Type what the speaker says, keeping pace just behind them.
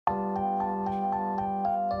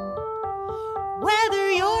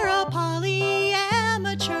Whether you're a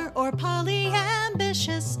polyamateur or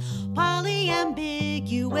polyambitious,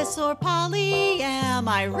 polyambiguous or polyam,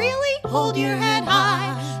 I really hold your head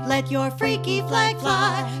high, let your freaky flag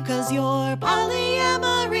fly, 'cause your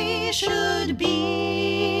polyamory should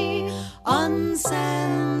be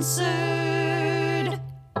uncensored.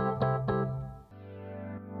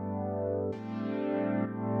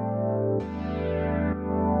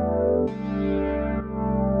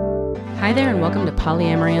 Hi there, and welcome to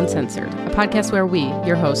Polyamory Uncensored, a podcast where we,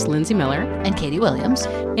 your hosts Lindsay Miller and Katie Williams,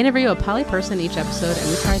 interview a poly person each episode, and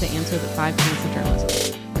we try to answer the 5 tenets of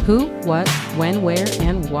journalism: who, what, when, where,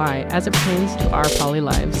 and why, as it pertains to our poly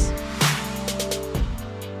lives.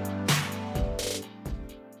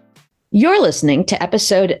 You're listening to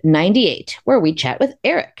episode 98, where we chat with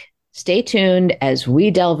Eric. Stay tuned as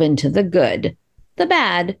we delve into the good, the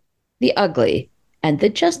bad, the ugly, and the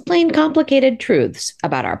just plain complicated truths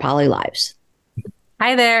about our poly lives.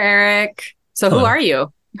 Hi there, Eric. So Hello. Who are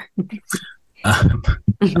you?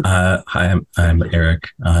 Hi, I'm Eric.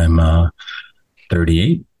 I'm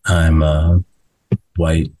 38. I'm a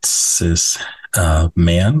white cis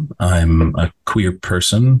man. I'm a queer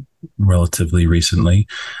person relatively recently,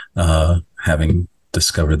 having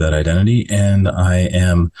discovered that identity. And I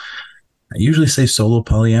usually say solo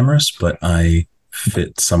polyamorous, but I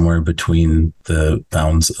fit somewhere between the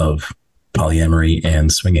bounds of polyamory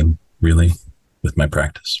and swinging, really, with my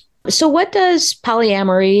practice. So what does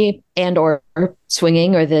polyamory and or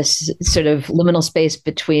swinging, or this sort of liminal space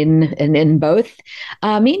between and in both,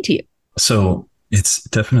 mean to you? So it's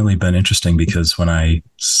definitely been interesting, because when I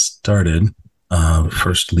started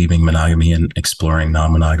first leaving monogamy and exploring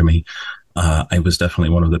non-monogamy, I was definitely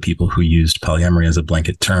one of the people who used polyamory as a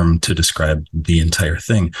blanket term to describe the entire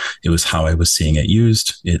thing. It was how I was seeing it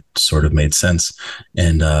used. It sort of made sense.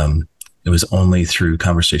 And it was only through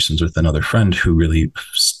conversations with another friend who really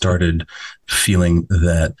started feeling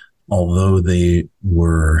that although they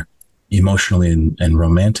were emotionally and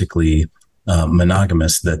romantically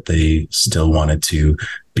monogamous, that they still wanted to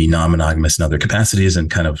be non-monogamous in other capacities, and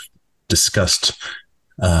kind of discussed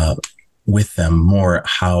with them more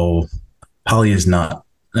how poly is not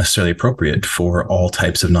necessarily appropriate for all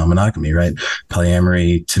types of non-monogamy, right?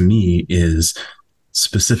 Polyamory to me is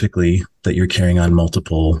specifically that you're carrying on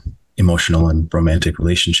multiple emotional and romantic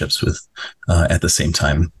relationships with at the same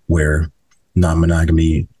time, where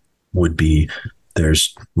non-monogamy would be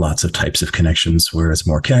there's lots of types of connections where it's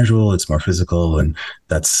more casual, it's more physical, and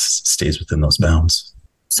that stays within those bounds.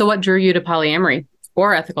 So what drew you to polyamory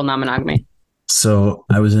or ethical non-monogamy? So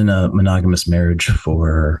I was in a monogamous marriage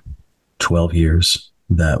for 12 years.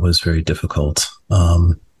 That was very difficult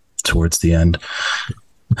towards the end.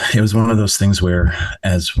 It was one of those things where,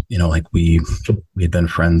 as you know, like we had been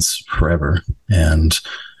friends forever, and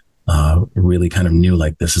really kind of knew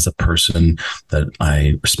like this is a person that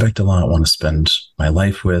I respect a lot, want to spend my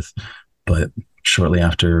life with. But shortly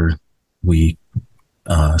after we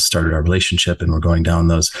started our relationship and we're going down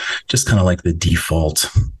those just kind of like the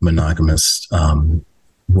default monogamous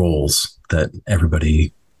roles that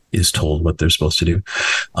everybody is told what they're supposed to do,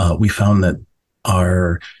 we found that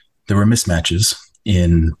there were mismatches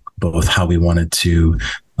in both how we wanted to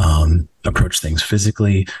approach things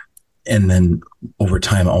physically, and then over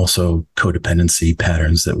time also codependency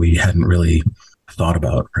patterns that we hadn't really thought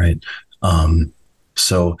about, right?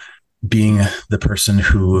 So being the person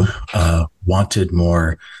who wanted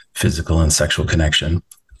more physical and sexual connection,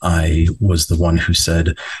 I was the one who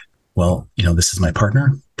said, well, you know, this is my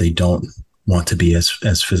partner. They don't want to be as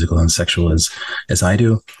physical and sexual as I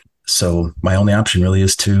do. So my only option really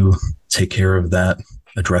is to take care of that,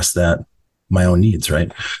 address that, my own needs,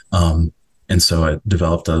 right? And so I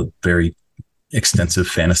developed a very extensive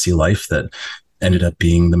fantasy life that ended up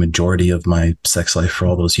being the majority of my sex life for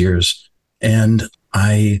all those years. And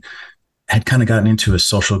I had kind of gotten into a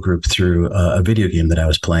social group through a video game that I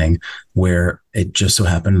was playing, where it just so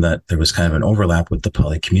happened that there was kind of an overlap with the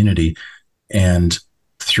poly community. And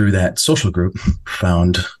through that social group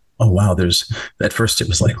found, oh, wow, at first it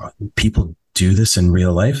was like, people do this in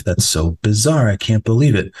real life? That's so bizarre. I can't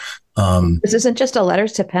believe it. This isn't just a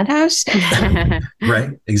letters to penthouse.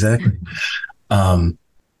 Right, exactly. And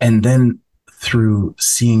then through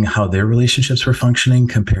seeing how their relationships were functioning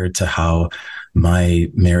compared to how my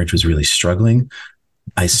marriage was really struggling,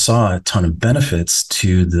 I saw a ton of benefits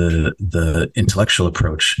to the intellectual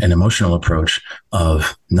approach and emotional approach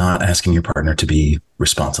of not asking your partner to be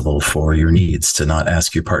responsible for your needs, to not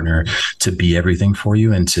ask your partner to be everything for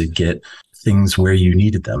you, and to get things where you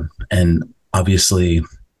needed them. And obviously,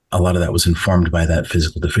 a lot of that was informed by that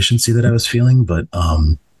physical deficiency that I was feeling. But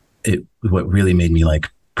what really made me like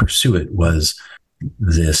pursue it was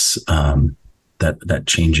this, that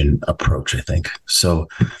change in approach, I think. So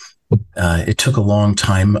it took a long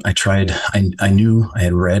time. I knew I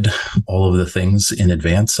had read all of the things in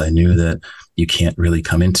advance. I knew that you can't really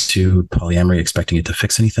come into polyamory expecting it to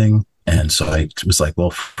fix anything. And so I was like, well,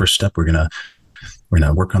 first step, we're going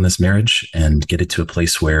to work on this marriage and get it to a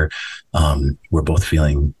place where we're both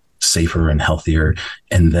feeling safer and healthier.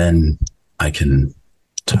 And then I can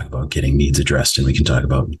talk about getting needs addressed, and we can talk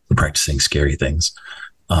about practicing scary things.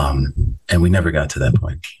 And we never got to that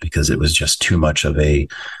point because it was just too much of a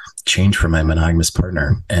change for my monogamous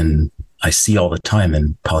partner. And I see all the time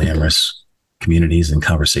in polyamorous communities and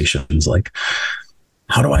conversations, like,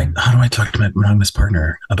 how do I talk to my monogamous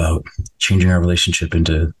partner about changing our relationship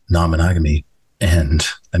into non-monogamy? And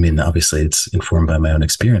I mean, obviously it's informed by my own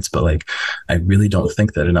experience, but like, I really don't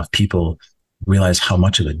think that enough people realize how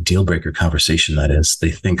much of a deal breaker conversation that is.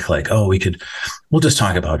 They think like, oh, we'll just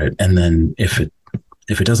talk about it. And then if it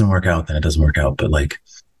doesn't work out, then it doesn't work out. But like,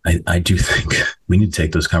 I do think we need to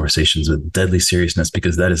take those conversations with deadly seriousness,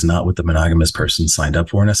 because that is not what the monogamous person signed up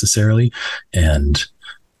for necessarily. And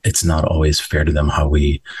it's not always fair to them how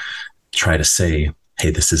we try to say, hey,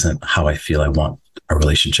 this isn't how I feel I want our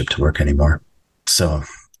relationship to work anymore. So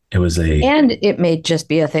it was and it may just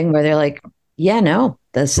be a thing where they're like, yeah, no,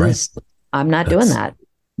 I'm not doing that.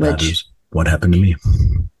 That is what happened to me.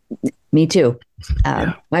 Me too.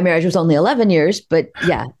 My marriage was only 11 years, but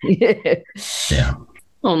yeah. Yeah.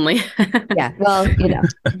 Only. Yeah. Well,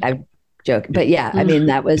 I joke, but yeah, I mean,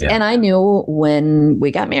 that was, and I knew when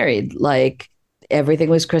we got married, like everything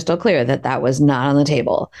was crystal clear that was not on the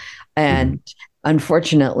table. And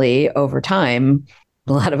unfortunately, over time,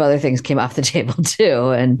 a lot of other things came off the table too.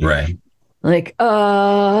 And like,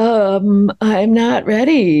 I'm not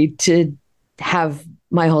ready to have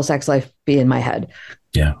my whole sex life be in my head.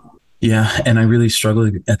 Yeah. Yeah. And I really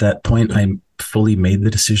struggled at that point. I fully made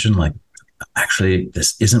the decision, like, actually,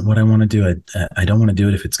 this isn't what I want to do. I don't want to do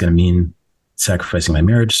it if it's going to mean sacrificing my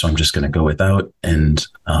marriage. So I'm just going to go without. And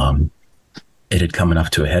it had come enough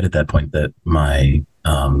to a head at that point that my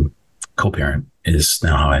co-parent is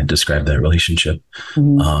now how I describe that relationship.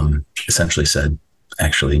 Essentially said,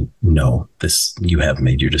 actually, no, you have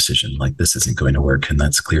made your decision. Like, this isn't going to work. And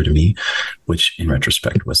that's clear to me, which in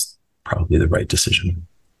retrospect was probably the right decision.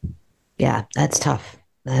 Yeah, that's tough.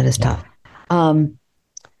 That is tough.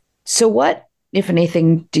 So what, if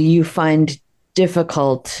anything, do you find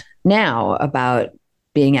difficult now about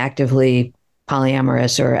being actively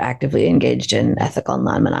polyamorous or actively engaged in ethical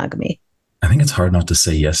non-monogamy? I think it's hard not to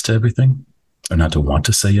say yes to everything, or not to want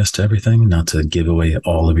to say yes to everything, not to give away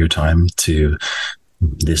all of your time to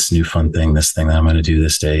this new fun thing, this thing that I'm going to do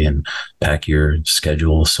this day, and pack your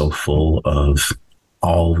schedule so full of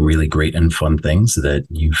all really great and fun things that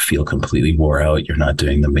you feel completely wore out. You're not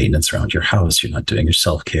doing the maintenance around your house. You're not doing your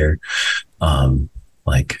self-care.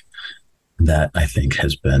 Like that, I think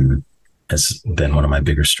has been one of my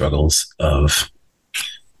bigger struggles of,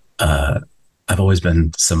 I've always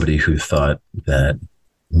been somebody who thought that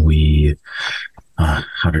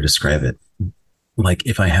how to describe it? Like,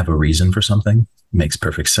 if I have a reason for something, makes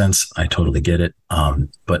perfect sense. I totally get it.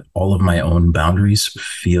 But all of my own boundaries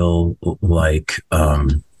feel like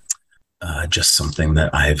just something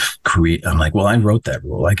that I've created. I'm like, well, I wrote that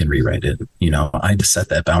rule. I can rewrite it. I just set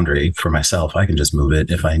that boundary for myself. I can just move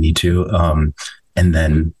it if I need to. And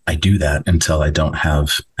then I do that until I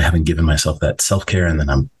haven't given myself that self-care. And then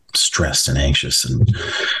I'm stressed and anxious. And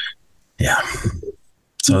yeah.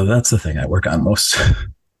 So that's the thing I work on most.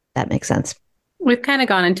 That makes sense. We've kind of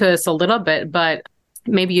gone into this a little bit, but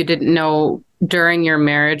maybe you didn't know during your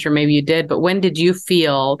marriage, or maybe you did, but when did you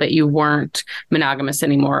feel that you weren't monogamous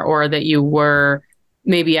anymore, or that you were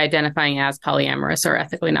maybe identifying as polyamorous or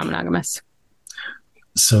ethically non-monogamous?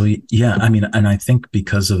 So, yeah, I mean, and I think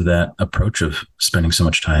because of that approach of spending so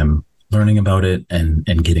much time learning about it and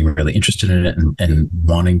getting really interested in it and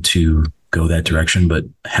wanting to go that direction, but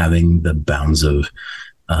having the bounds of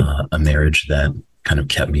a marriage that kind of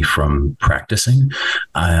kept me from practicing.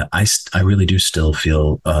 I really do still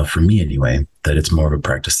feel, for me anyway, that it's more of a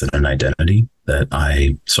practice than an identity. That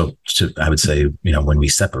I would say, when we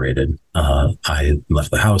separated, I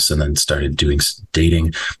left the house and then started doing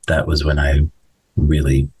dating. That was when I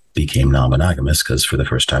really became non-monogamous, because for the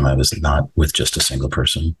first time I was not with just a single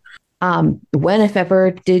person. When, if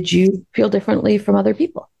ever, did you feel differently from other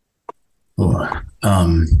people?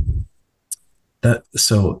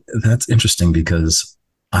 So that's interesting, because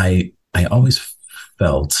I always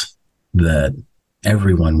felt that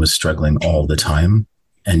everyone was struggling all the time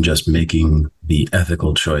and just making the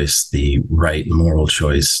ethical choice, the right moral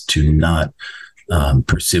choice to not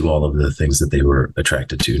pursue all of the things that they were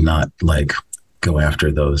attracted to, not like go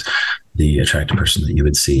after the attractive person that you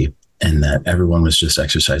would see. And that everyone was just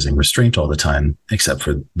exercising restraint all the time, except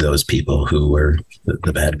for those people who were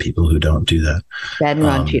the bad people who don't do that. Bad and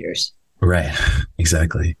wrong cheaters. Right.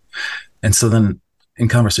 Exactly. And so then in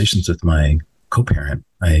conversations with my co-parent,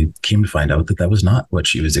 I came to find out that that was not what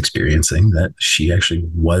she was experiencing, that she actually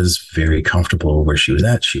was very comfortable where she was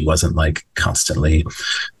at. She wasn't like constantly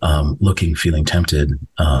feeling tempted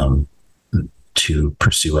to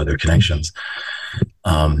pursue other connections.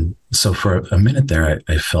 So for a minute there,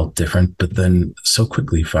 I felt different, but then so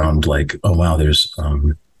quickly found like, oh, wow, there's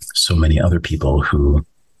so many other people who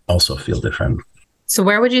also feel different. So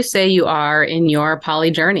where would you say you are in your poly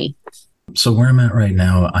journey? So where I'm at right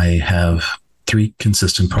now, I have 3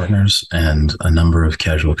 consistent partners and a number of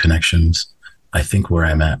casual connections. I think where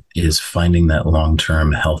I'm at is finding that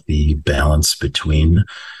long-term healthy balance between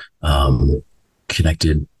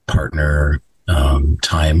connected partner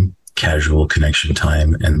time, casual connection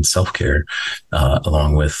time, and self-care,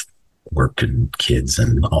 along with work and kids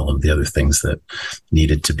and all of the other things that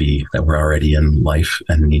were already in life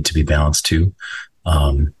and need to be balanced too.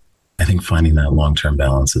 I think finding that long-term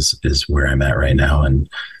balance is where I'm at right now. And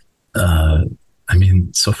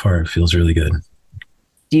so far it feels really good.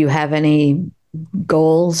 Do you have any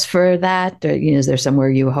goals for that? Or, is there somewhere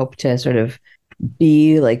you hope to sort of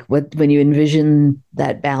be, like when you envision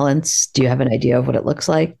that balance, do you have an idea of what it looks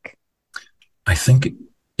like? I think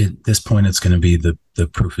at this point, it's going to be the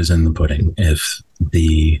proof is in the pudding. If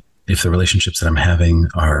the relationships that I'm having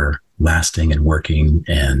are lasting and working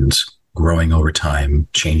and growing over time,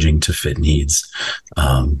 changing to fit needs,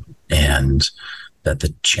 and that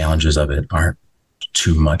the challenges of it aren't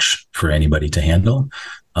too much for anybody to handle,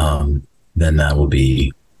 then that will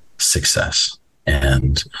be success.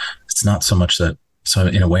 And it's not so much that, so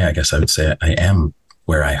in a way, I guess I would say I am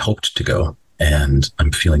where I hoped to go, and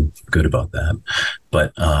I'm feeling good about that.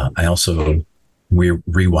 But we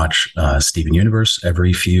rewatch Steven Universe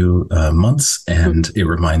every few months, and it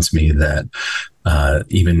reminds me that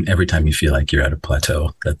even every time you feel like you're at a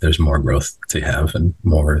plateau, that there's more growth to have and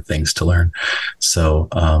more things to learn. So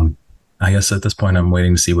I guess at this point, I'm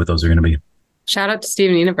waiting to see what those are going to be. Shout out to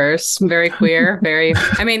Steven Universe. Very queer, I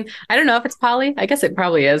don't know if it's poly. I guess it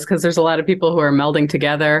probably is, because there's a lot of people who are melding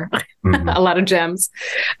together, mm-hmm. A lot of gems.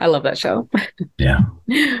 I love that show. Yeah.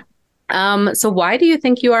 So why do you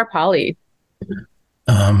think you are poly?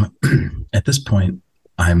 At this point,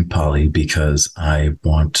 I'm poly because I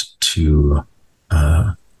want to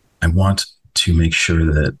make sure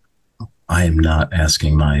that I am not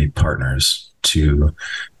asking my partners to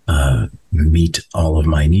meet all of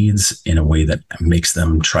my needs in a way that makes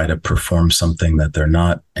them try to perform something that they're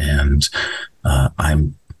not. And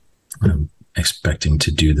I'm expecting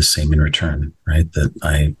to do the same in return, right? That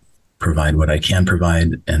I provide what I can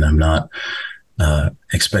provide, and I'm not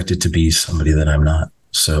expected to be somebody that I'm not.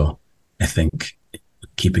 So I think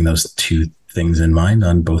keeping those 2 things in mind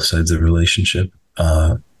on both sides of the relationship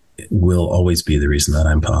will always be the reason that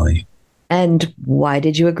I'm poly. And why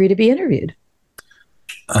did you agree to be interviewed?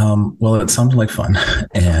 Well, it sounded like fun,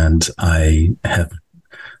 and I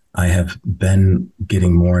have been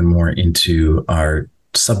getting more and more into our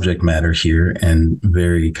subject matter here, and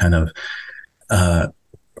very kind of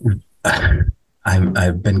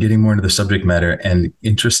I've been getting more into the subject matter and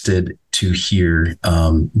interested to hear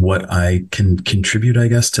what I can contribute, I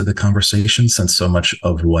guess, to the conversation, since so much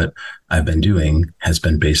of what I've been doing has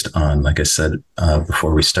been based on, like I said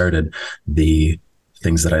before we started, the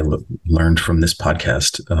things that I learned from this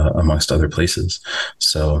podcast, amongst other places.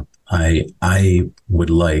 So I would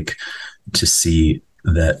like to see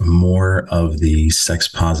that more of the sex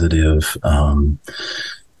positive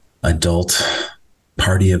adult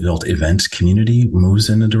event community moves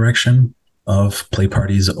in a direction of play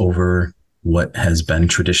parties over what has been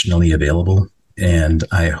traditionally available. And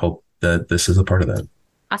I hope that this is a part of that.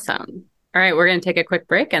 Awesome. All right, we're going to take a quick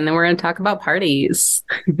break, and then we're going to talk about parties.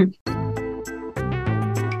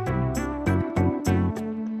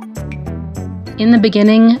 In the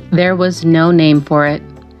beginning, there was no name for it.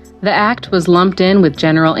 The act was lumped in with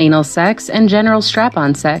general anal sex and general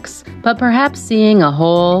strap-on sex, but perhaps seeing a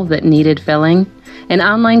hole that needed filling, an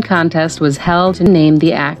online contest was held to name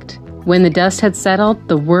the act. When the dust had settled,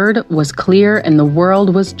 the word was clear and the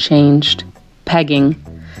world was changed. Pegging.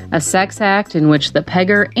 A sex act in which the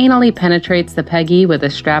pegger anally penetrates the peggee with a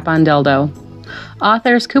strap-on dildo.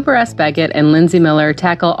 Authors Cooper S. Beckett and Lindsay Miller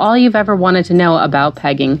tackle all you've ever wanted to know about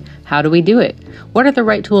pegging. How do we do it? What are the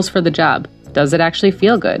right tools for the job? Does it actually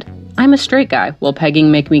feel good? I'm a straight guy. Will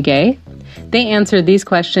pegging make me gay? They answer these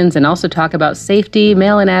questions and also talk about safety,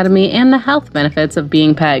 male anatomy, and the health benefits of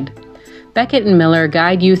being pegged. Beckett and Miller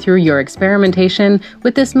guide you through your experimentation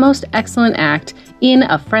with this most excellent act in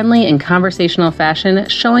a friendly and conversational fashion,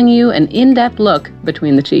 showing you an in-depth look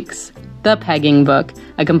between the cheeks. The Pegging Book,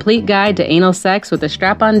 a complete guide to anal sex with a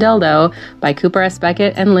strap-on dildo by Cooper S.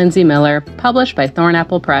 Beckett and Lindsay Miller, published by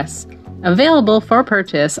Thornapple Press. Available for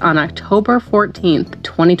purchase on October 14th,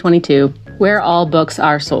 2022, where all books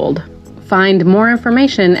are sold. Find more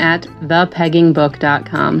information at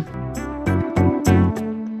thepeggingbook.com.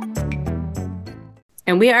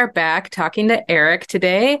 And we are back talking to Eric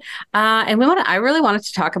today. And I really wanted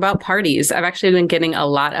to talk about parties. I've actually been getting a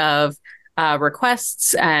lot of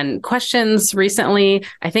requests and questions recently.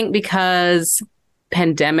 I think because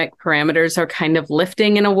pandemic parameters are kind of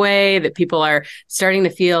lifting in a way that people are starting to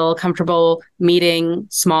feel comfortable meeting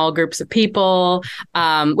small groups of people,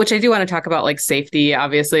 which I do want to talk about, like safety,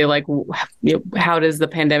 obviously, like how does the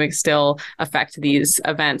pandemic still affect these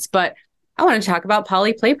events? But I want to talk about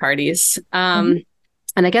poly play parties.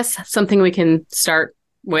 And I guess something we can start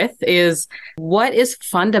with is what is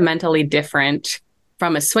fundamentally different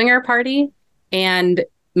from a swinger party and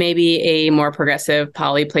maybe a more progressive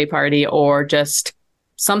poly play party, or just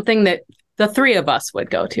something that the three of us would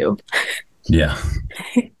go to. Yeah.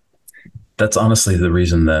 That's honestly the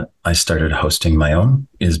reason that I started hosting my own,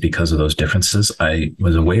 is because of those differences. I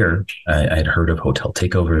was aware, I had heard of hotel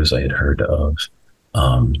takeovers. I had heard of,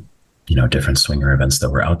 different swinger events that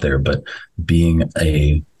were out there, but being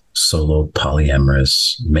a solo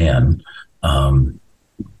polyamorous man,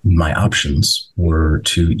 my options were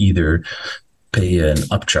to either pay an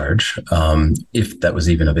upcharge, if that was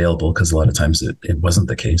even available, because a lot of times it wasn't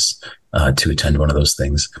the case, to attend one of those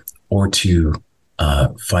things, or to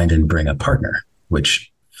find and bring a partner,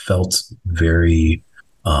 which felt very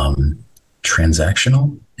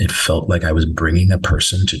transactional. It felt like I was bringing a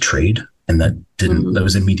person to trade, and that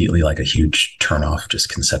was immediately like a huge turnoff just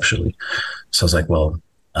conceptually. So I was like, well,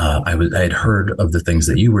 I had heard of the things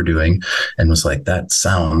that you were doing and was like, that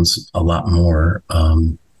sounds a lot more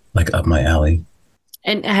like up my alley.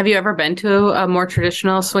 And have you ever been to a more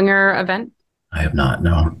traditional swinger event? I have not,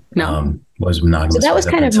 no. Was monogamous. So that was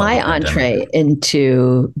kind of my entree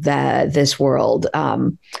into this world.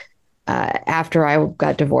 After I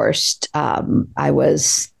got divorced, I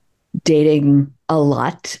was dating a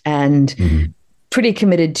lot and pretty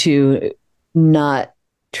committed to not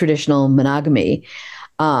traditional monogamy,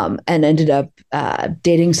 and ended up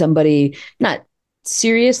dating somebody, not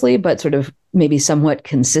seriously, but sort of maybe somewhat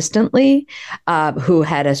consistently, who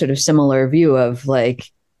had a sort of similar view of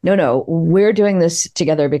like, no, we're doing this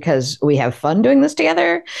together because we have fun doing this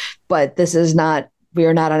together, but we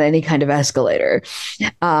are not on any kind of escalator.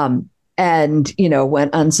 And,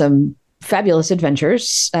 went on some fabulous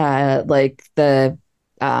adventures, like the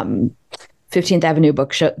 15th Avenue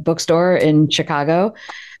bookstore in Chicago,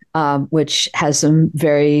 which has some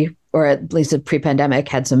or at least at pre-pandemic,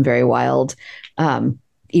 had some very wild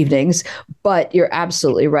evenings. But you're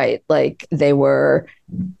absolutely right. Like, they were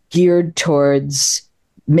geared towards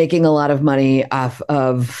making a lot of money off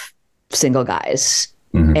of single guys.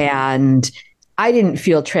 And I didn't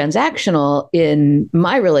feel transactional in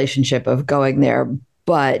my relationship of going there,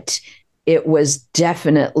 but it was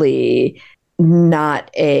definitely not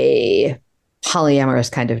a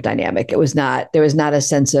polyamorous kind of dynamic. There was not a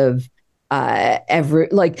sense of they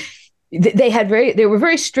were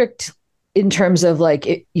very strict in terms of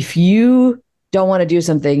like, if you don't want to do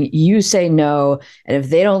something, you say no. And if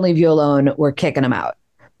they don't leave you alone, we're kicking them out.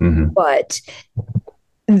 But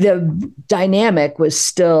the dynamic was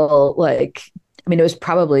still like, it was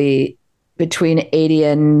probably between 80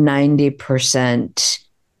 and 90%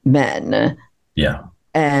 men. Yeah.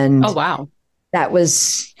 And oh, wow. That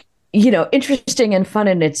was, interesting and fun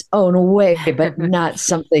in its own way, but not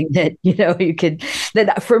something that,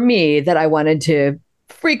 that for me, that I wanted to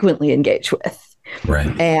frequently engage with.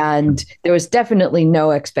 Right. And there was definitely no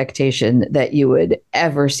expectation that you would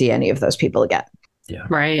ever see any of those people again. Yeah.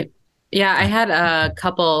 Right. Yeah, I had a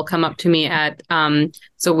couple come up to me at,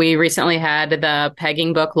 so we recently had the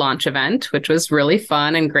Pegging Book launch event, which was really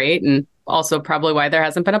fun and great, and also probably why there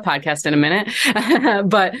hasn't been a podcast in a minute.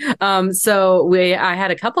 But I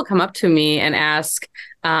had a couple come up to me and ask,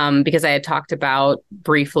 because I had talked about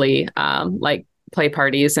briefly, like play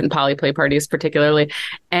parties and poly play parties particularly,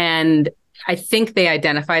 and I think they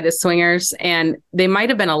identified as swingers, and they might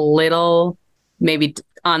have been a little maybe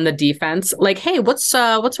on the defense, like, hey, what's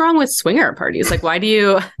wrong with swinger parties? Like, why do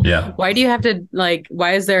you have to, like,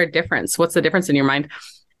 why is there a difference? What's the difference in your mind?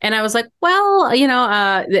 And I was like, well,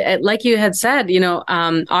 like you had said,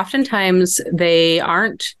 oftentimes they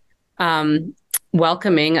aren't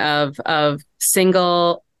welcoming of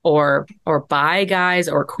single or bi guys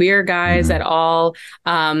or queer guys at all.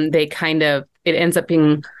 They kind of, it ends up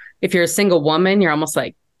being, if you're a single woman, you're almost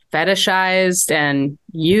like fetishized and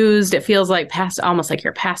used. It feels like almost like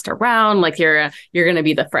you're passed around, like you're going to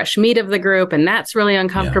be the fresh meat of the group, and that's really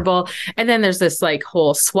uncomfortable. Yeah. And then there's this like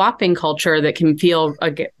whole swapping culture that can feel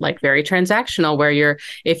like very transactional, where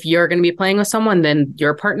if you're going to be playing with someone, then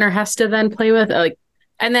your partner has to then play with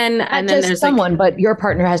and then there's someone, but your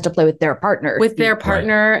partner has to play with their partner. With their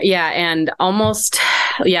partner, right. Yeah, and almost,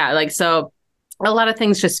 yeah, like so. A lot of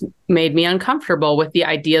things just made me uncomfortable with the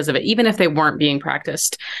ideas of it, even if they weren't being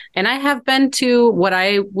practiced. And I have been to what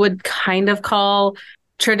I would kind of call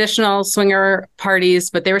traditional swinger parties,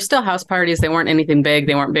 but they were still house parties. They weren't anything big.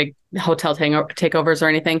 They weren't big hotel takeovers or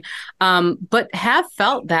anything. But have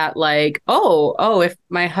felt that like, if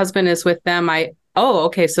my husband is with them,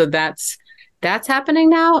 okay, so that's happening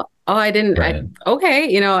now. Oh, I didn't. Right.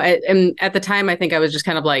 Okay, and at the time, I think I was just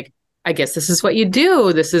kind of like, I guess this is what you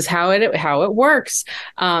do. This is how it works.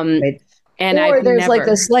 Right. And there's like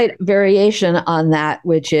a slight variation on that,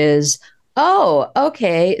 which is, oh,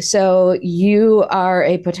 okay, so you are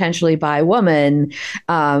a potentially bi woman.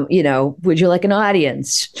 Would you like an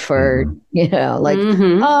audience for, right.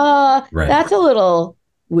 That's a little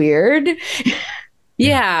weird.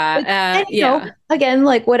 Yeah. And, again,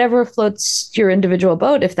 like whatever floats your individual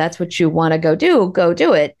boat, if that's what you want to go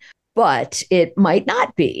do it. But it might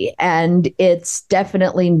not be. And it's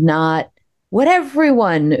definitely not what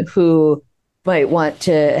everyone who might want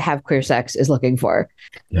to have queer sex is looking for.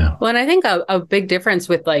 Yeah. Well, and I think a big difference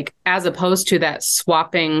with like, as opposed to that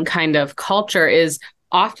swapping kind of culture is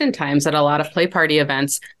oftentimes at a lot of play party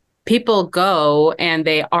events, people go and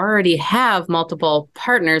they already have multiple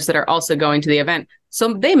partners that are also going to the event.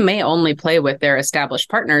 So they may only play with their established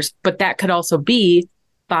partners, but that could also be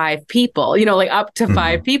 5 people, like up to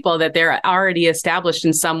 5 people that they're already established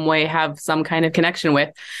in some way, have some kind of connection with.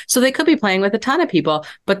 So they could be playing with a ton of people,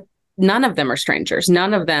 but none of them are strangers.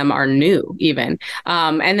 None of them are new even.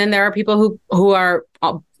 And then there are people who are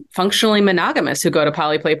functionally monogamous who go to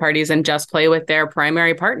poly play parties and just play with their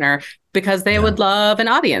primary partner because they would love an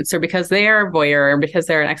audience, or because they are a voyeur, or because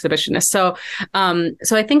they're an exhibitionist. So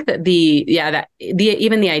I think that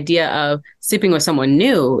even the idea of sleeping with someone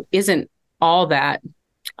new isn't all that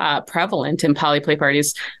prevalent in poly play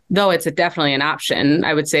parties, though it's definitely an option.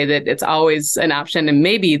 I would say that it's always an option, and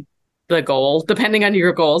maybe the goal, depending on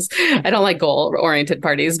your goals. I don't like goal-oriented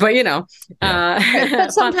parties, but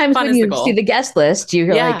but sometimes when you see the guest list,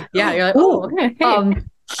 you're like, oh, okay, hey,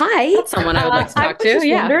 hi, that's someone I would like to talk to. Just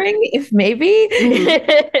wondering if maybe.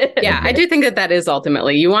 Yeah, I do think that is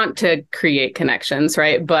ultimately, you want to create connections,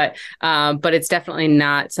 right? But it's definitely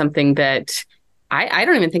not something that. I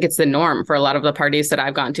don't even think it's the norm for a lot of the parties that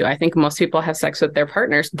I've gone to. I think most people have sex with their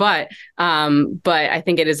partners, but I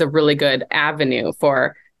think it is a really good avenue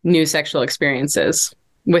for new sexual experiences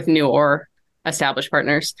with new or established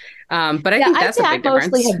partners. But I think that's a big difference. I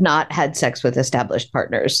mostly have not had sex with established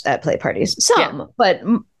partners at play parties. But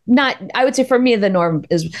not. I would say for me, the norm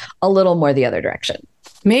is a little more the other direction.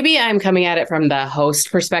 Maybe I'm coming at it from the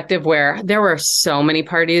host perspective, where there were so many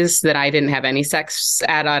parties that I didn't have any sex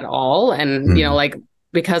at all. And,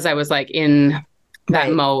 because I was like in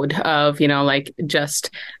that mode of,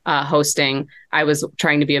 just hosting, I was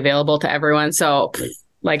trying to be available to everyone. So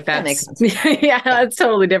like that makes sense. Yeah, that's a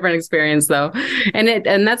totally different experience though.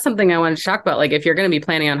 And that's something I wanted to talk about. Like if you're going to be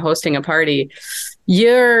planning on hosting a party,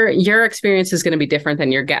 your experience is going to be different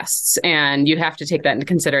than your guests, and you have to take that into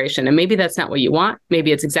consideration. And maybe that's not what you want.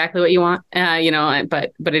 Maybe it's exactly what you want,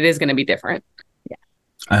 but it is going to be different. Yeah.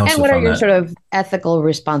 And what are your sort of ethical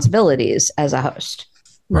responsibilities as a host?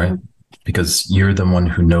 Right. Because you're the one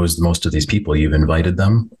who knows most of these people. You've invited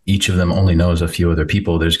them. Each of them only knows a few other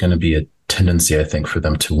people. There's going to be a tendency, I think, for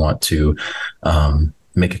them to want to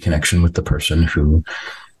make a connection with the person who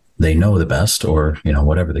they know the best, or,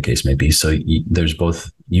 whatever the case may be. So there's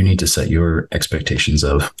both, you need to set your expectations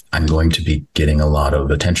of, I'm going to be getting a lot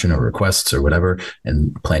of attention or requests or whatever,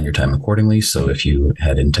 and plan your time accordingly. So if you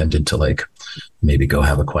had intended to maybe go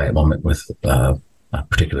have a quiet moment with a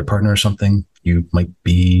particular partner or something, you might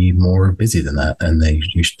be more busy than that. And they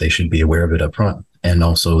should be aware of it up front. And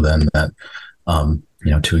also then that,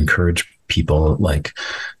 to encourage people, like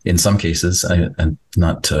in some cases, and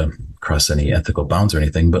not to cross any ethical bounds or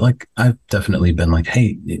anything, but I've definitely been like,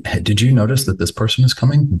 hey, did you notice that this person is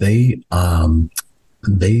coming? They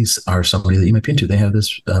are somebody that you might be into. They have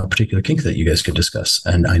this particular kink that you guys could discuss,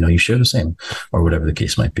 and I know you share the same, or whatever the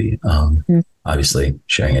case might be. Obviously,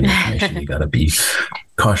 sharing any information, you got to be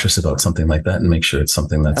cautious about something like that and make sure it's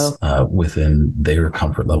something that's within their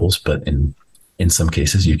comfort levels. But in some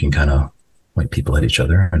cases, you can kind of point people at each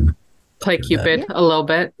other and play Cupid a little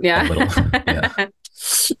bit. Yeah. A little, yeah.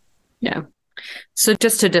 Yeah. So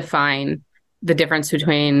just to define the difference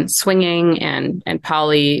between swinging and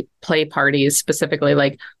poly play parties specifically,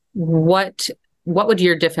 like what would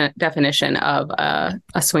your definition of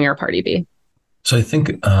a swinger party be? So I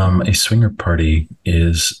think a swinger party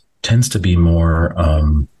tends to be more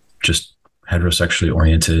just heterosexually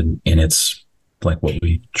oriented in its, like what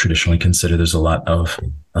we traditionally consider. There's a lot of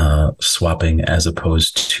swapping as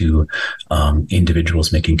opposed to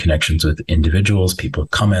individuals making connections with individuals. People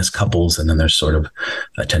come as couples, and then there's sort of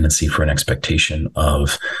a tendency for an expectation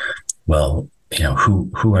of, well,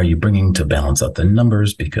 who are you bringing to balance out the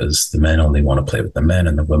numbers? Because the men only want to play with the men,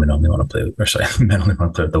 and the women only want to play with, the men only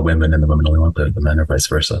want to play with the women, and the women only want to play with the men, or vice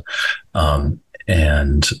versa.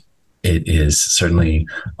 And it is certainly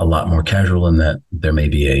a lot more casual in that there may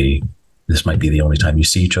be this might be the only time you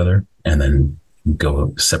see each other, and then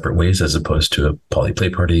go separate ways, as opposed to a poly play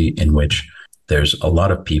party in which there's a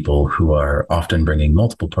lot of people who are often bringing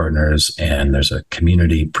multiple partners, and there's a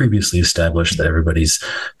community previously established that everybody's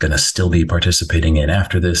going to still be participating in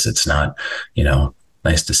after this. It's not,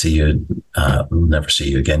 nice to see you, we'll never see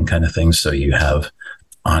you again kind of thing. So you have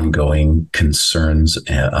ongoing concerns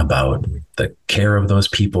about the care of those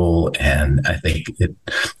people. And I think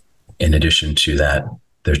in addition to that,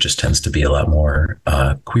 there just tends to be a lot more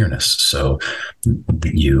queerness. So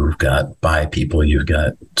you've got bi people, you've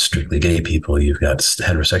got strictly gay people, you've got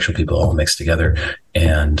heterosexual people all mixed together.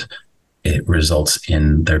 And it results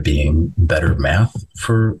in there being better math,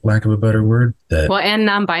 for lack of a better word. And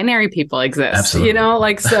non-binary people exist.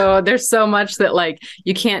 Absolutely. So there's so much that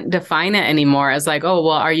you can't define it anymore as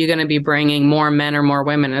are you going to be bringing more men or more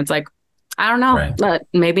women? And it's like, I don't know, right.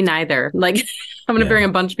 Maybe neither. I'm going to bring a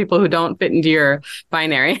bunch of people who don't fit into your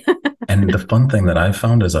binary. And the fun thing that I've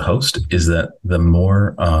found as a host is that the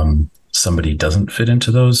more somebody doesn't fit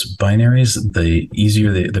into those binaries,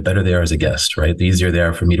 the better they are as a guest, right? The easier they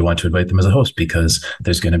are for me to want to invite them as a host, because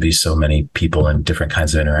there's going to be so many people and different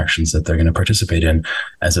kinds of interactions that they're going to participate in,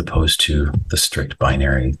 as opposed to the strict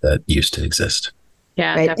binary that used to exist.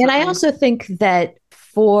 Yeah. Right. Definitely. And I also think that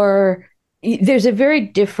there's a very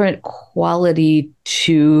different quality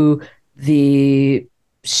to the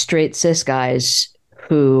straight cis guys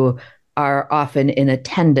who are often in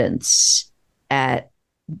attendance at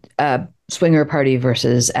a swinger party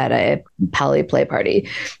versus at a poly play party.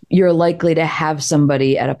 You're likely to have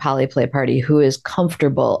somebody at a poly play party who is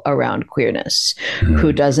comfortable around queerness,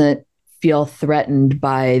 who doesn't feel threatened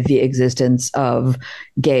by the existence of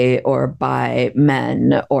gay or bi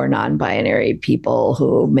men or non-binary people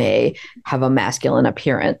who may have a masculine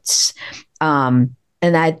appearance.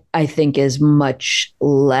 And that, I think, is much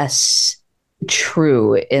less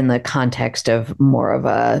true in the context of more of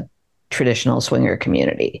a traditional swinger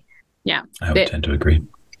community. Yeah. I would tend to agree.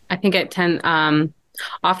 I think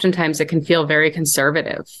oftentimes it can feel very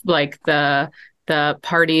conservative, like the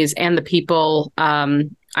parties and the people.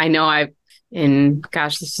 I know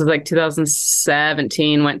this was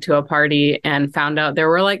 2017, went to a party and found out there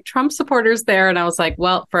were Trump supporters there. And I was like,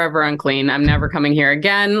 well, forever unclean. I'm never coming here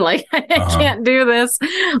again. I can't do this.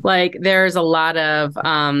 There's a lot of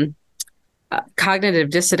cognitive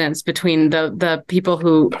dissonance between the people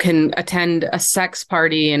who can attend a sex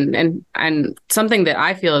party and something that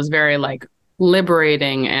I feel is very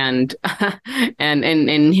liberating and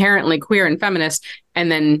inherently queer and feminist,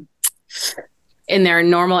 and then in their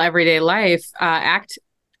normal everyday life act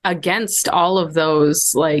against all of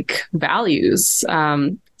those values.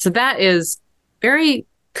 So that is very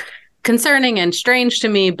concerning and strange to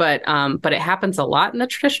me, but it happens a lot in the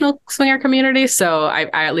traditional swinger community. So I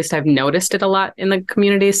at least I've noticed it a lot in the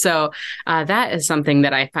community. So that is something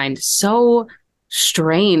that I find so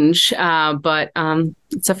strange, but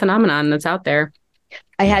it's a phenomenon that's out there.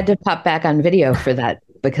 I had to pop back on video for that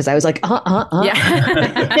because I was like, Yeah.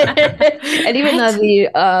 And even though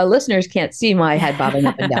the listeners can't see my head bobbing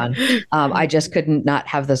up and down, I just couldn't not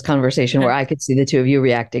have this conversation where I could see the two of you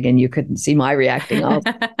reacting and you couldn't see my reacting.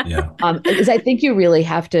 Yeah. Because I think you really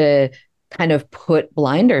have to kind of put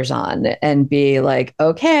blinders on and be like,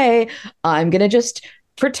 okay, I'm going to just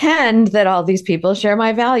pretend that all these people share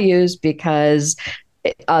my values, because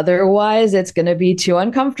otherwise it's going to be too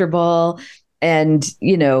uncomfortable. And,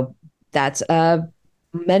 that's a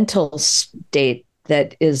mental state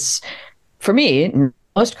that is, for me,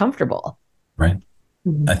 most comfortable. Right.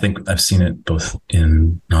 I think I've seen it both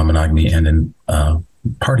in non-monogamy and in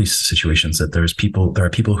party situations, that there are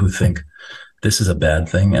people who think this is a bad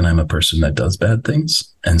thing and I'm a person that does bad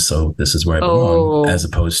things. And so this is where I belong, as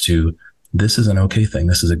opposed to this is an okay thing.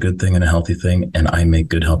 This is a good thing and a healthy thing. And I make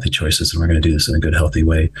good, healthy choices, and we're going to do this in a good, healthy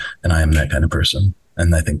way. And I am that kind of person.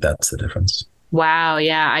 And I think that's the difference. Wow.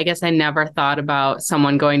 Yeah. I guess I never thought about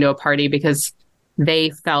someone going to a party because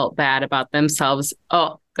they felt bad about themselves.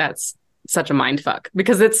 Oh, that's such a mind fuck,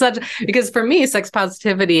 because because for me, sex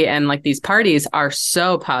positivity and like these parties are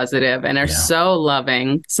so positive and are so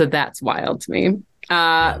loving. So that's wild to me.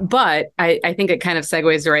 But I think it kind of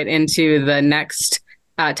segues right into the next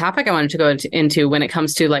topic I wanted to go into when it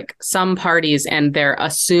comes to like some parties and their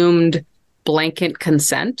assumed blanket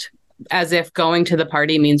consent, as if going to the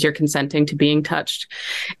party means you're consenting to being touched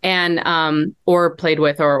and or played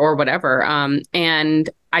with or whatever. And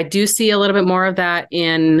I do see a little bit more of that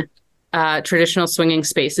in traditional swinging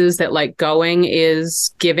spaces, that like going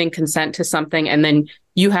is giving consent to something and then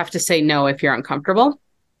you have to say no if you're uncomfortable.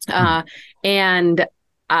 And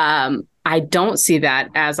I don't see that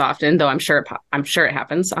as often, though I'm sure it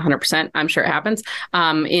happens 100%. I'm sure it happens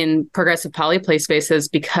in progressive poly play spaces,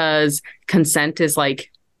 because consent is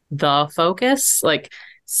like the focus, like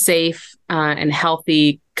safe and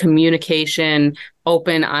healthy communication,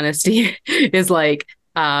 open honesty is like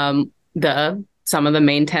some of the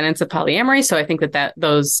main tenets of polyamory. So I think that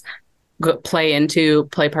those play into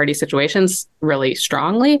play party situations really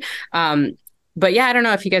strongly. But yeah, I don't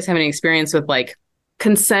know if you guys have any experience with like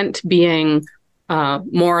consent being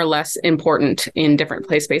more or less important in different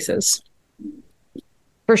play spaces.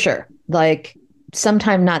 For sure. Like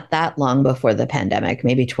sometime not that long before the pandemic,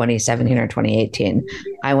 maybe 2017 or 2018,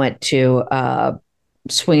 I went to a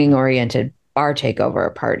swinging oriented bar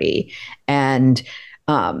takeover party. And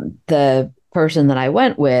the person that I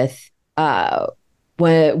went with,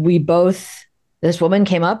 when this woman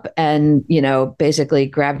came up and, basically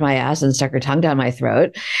grabbed my ass and stuck her tongue down my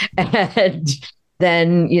throat. And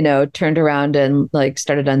then, turned around and like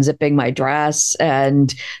started unzipping my dress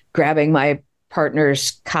and grabbing my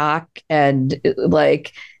partner's cock, and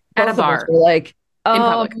like at a bar, like in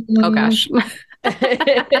public. Oh gosh.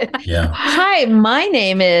 Yeah. Hi, my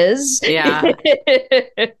name is. Yeah.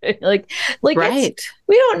 like right.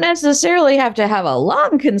 We don't necessarily have to have a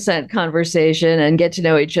long consent conversation and get to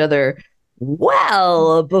know each other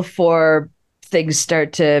well before things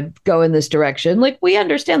start to go in this direction. Like, we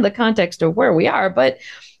understand the context of where we are, but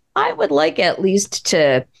I would like at least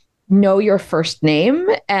to know your first name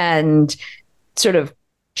and sort of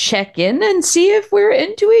check in and see if we're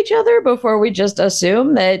into each other before we just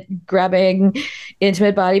assume that grabbing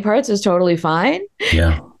intimate body parts is totally fine.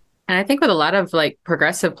 Yeah. And I think with a lot of like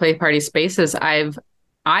progressive play party spaces, I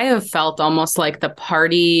have felt almost like the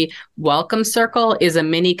party welcome circle is a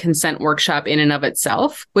mini consent workshop in and of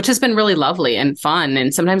itself, which has been really lovely and fun.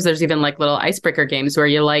 And sometimes there's even like little icebreaker games where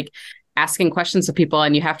you're like asking questions of people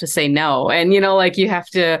and you have to say no. And, like you have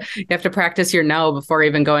to practice your no before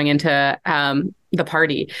even going into the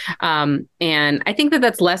party. And I think that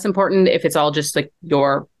that's less important if it's all just like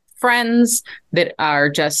your friends that are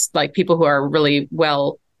just like people who are really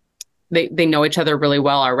well, they know each other really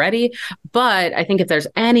well already. But I think if there's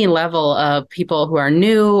any level of people who are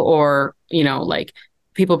new or, like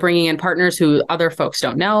people bringing in partners who other folks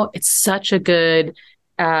don't know, it's such a good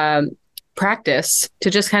practice to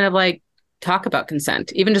just kind of like talk about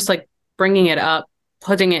consent, even just like bringing it up,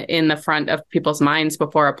 putting it in the front of people's minds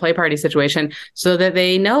before a play party situation so that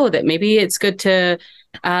they know that maybe it's good to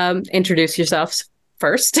introduce yourselves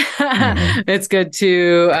first. Mm-hmm. It's good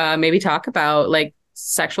to maybe talk about like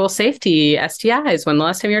sexual safety, STIs, when the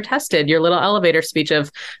last time you were tested, your little elevator speech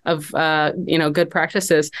of good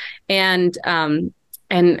practices, and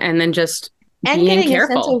then just and being getting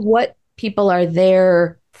careful. A sense of what people are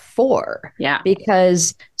there for. Yeah,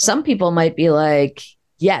 because some people might be like,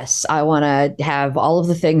 yes, I want to have all of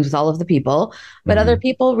the things with all of the people, but other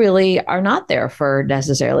people really are not there for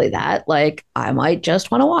necessarily that. Like, I might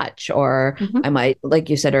just want to watch, or I might,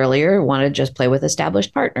 like you said earlier, want to just play with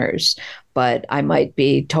established partners, but I might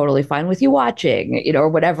be totally fine with you watching, or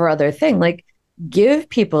whatever other thing. Like, give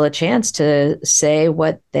people a chance to say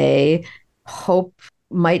what they hope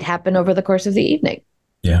might happen over the course of the evening.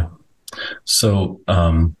 Yeah. So,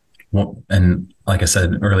 and like I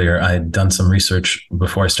said earlier, I had done some research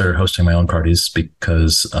before I started hosting my own parties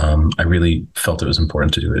because I really felt it was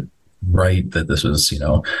important to do it right, that this was,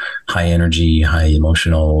 high energy, high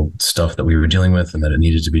emotional stuff that we were dealing with, and that it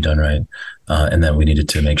needed to be done right. And that we needed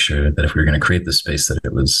to make sure that if we were going to create this space, that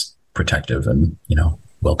it was protective and,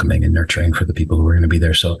 welcoming and nurturing for the people who were going to be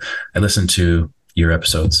there. So I listened to your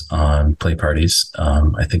episodes on play parties.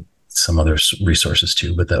 I think some other resources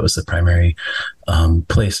too, but that was the primary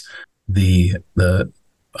place. The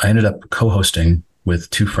I ended up co-hosting with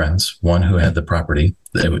two friends, one who had the property.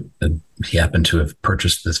 He happened to have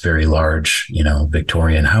purchased this very large,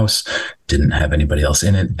 Victorian house, didn't have anybody else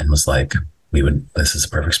in it, and was like, this is a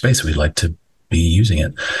perfect space. We'd like to be using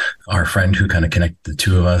it. Our friend who kind of connected the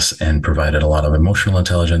two of us and provided a lot of emotional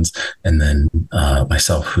intelligence, and then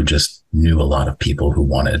myself, who just knew a lot of people who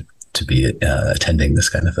wanted to be attending this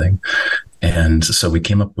kind of thing. And so we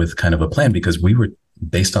came up with kind of a plan, because we were,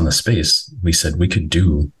 based on the space, we said we could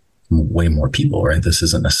do way more people, right? This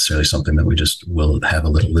isn't necessarily something that we just will have a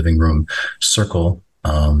little living room circle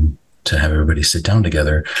to have everybody sit down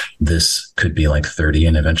together. This could be like 30,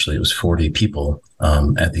 and eventually it was 40 people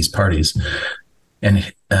at these parties.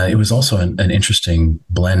 And it was also an interesting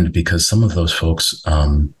blend, because some of those folks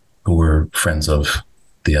who were friends of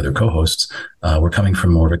the other co-hosts were coming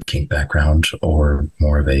from more of a kink background, or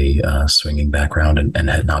more of a swinging background, and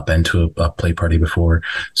had not been to a play party before.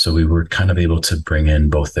 So we were kind of able to bring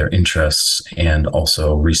in both their interests and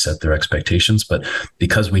also reset their expectations. But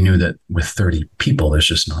because we knew that with 30 people, there's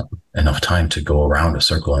just not enough time to go around a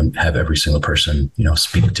circle and have every single person,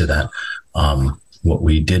 speak to that. What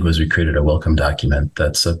we did was we created a welcome document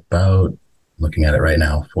that's about, looking at it right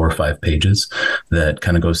now, 4 or 5 pages, that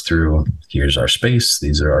kind of goes through, here's our space,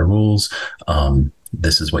 these are our rules,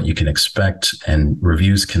 this is what you can expect, and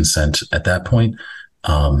reviews consent at that point,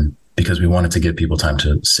 because we wanted to give people time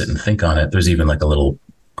to sit and think on it. There's even like a little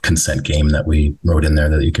consent game that we wrote in there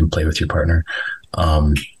that you can play with your partner,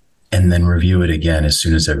 and then review it again as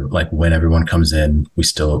soon as, when everyone comes in. We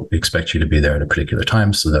still expect you to be there at a particular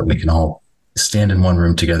time, so that we can all stand in one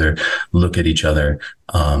room together, look at each other,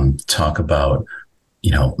 talk about,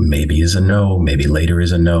 maybe is a no, maybe later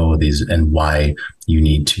is a no, and why you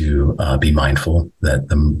need to be mindful that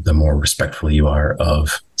the more respectful you are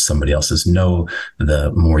of somebody else's no,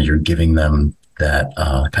 the more you're giving them that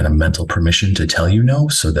kind of mental permission to tell you no,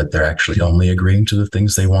 so that they're actually only agreeing to the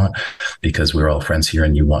things they want, because we're all friends here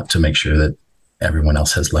and you want to make sure that everyone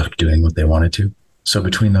else has left doing what they wanted to. So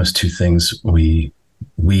between those two things, we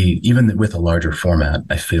even with a larger format,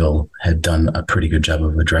 I feel, had done a pretty good job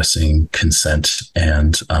of addressing consent,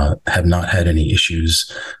 and have not had any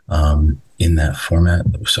issues in that format.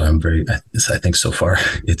 So I think so far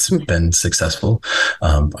it's been successful.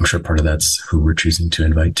 I'm sure part of that's who we're choosing to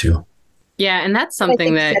invite to. Yeah. And that's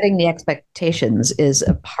something that setting the expectations is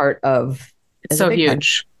a part of. It's so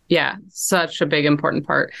huge. Yeah, such a big, important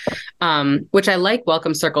part, which I like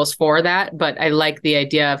welcome circles for that. But I like the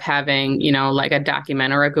idea of having, like a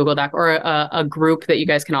document or a Google Doc or a group that you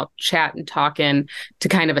guys can all chat and talk in, to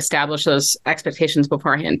kind of establish those expectations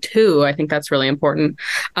beforehand too. I think that's really important.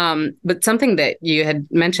 But something that you had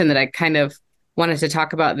mentioned that I kind of wanted to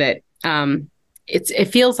talk about, that it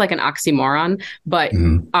feels like an oxymoron, but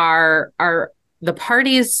are the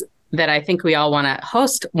parties that I think we all want to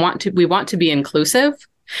host, we want to be inclusive,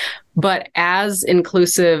 but as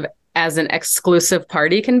inclusive as an exclusive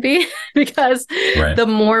party can be, because the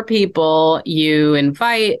more people you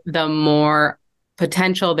invite, the more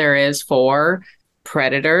potential there is for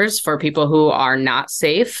predators, for people who are not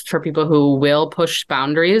safe, for people who will push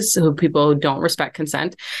boundaries, people who don't respect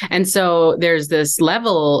consent. And so there's this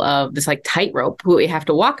level of this like tightrope we have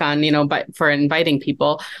to walk on, but for inviting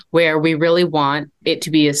people, where we really want it to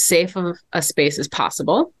be as safe of a space as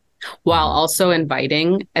possible, while also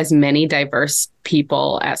inviting as many diverse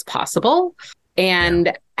people as possible.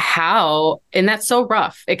 And and that's so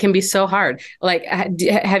rough. It can be so hard. Like,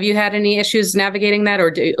 have you had any issues navigating that,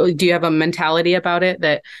 or do you have a mentality about it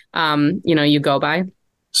that, you go by?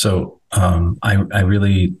 So I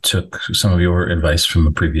really took some of your advice from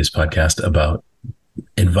a previous podcast about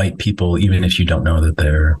invite people, even if you don't know that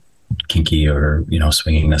they're kinky or,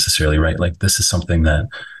 swinging necessarily, right? Like, this is something that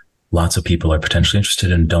lots of people are potentially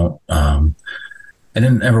interested in. I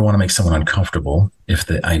didn't ever want to make someone uncomfortable if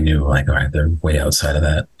I knew, like, all right, they're way outside of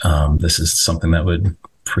that. This is something that would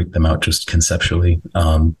freak them out just conceptually.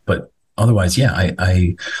 But otherwise,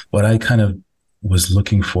 what I kind of was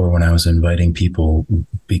looking for when I was inviting people,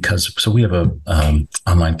 so we have a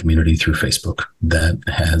online community through Facebook that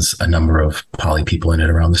has a number of poly people in it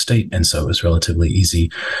around the state. And so it was relatively easy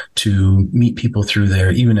to meet people through there,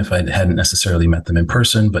 even if I hadn't necessarily met them in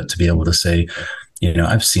person, but to be able to say,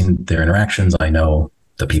 I've seen their interactions. I know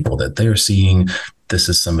the people that they're seeing. This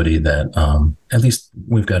is somebody that at least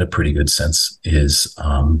we've got a pretty good sense is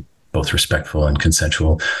both respectful and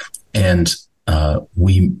consensual. And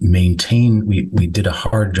we did a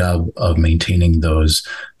hard job of maintaining those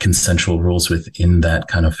consensual rules within that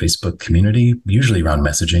kind of Facebook community, usually around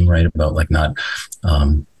messaging, right? About like not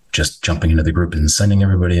just jumping into the group and sending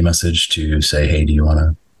everybody a message to say, hey, do you want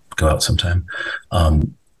to go out sometime?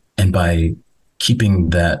 And by keeping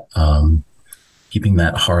that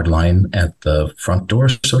hard line at the front door,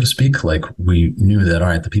 so to speak. Like, we knew that, all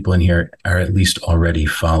right, the people in here are at least already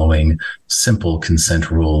following simple consent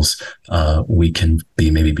rules. We can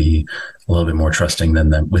maybe be a little bit more trusting than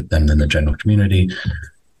the general community.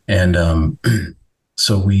 And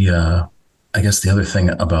so I guess the other thing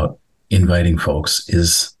about inviting folks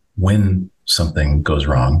is when something goes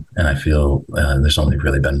wrong, and I feel there's only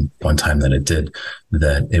really been one time that it did,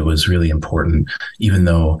 that it was really important, even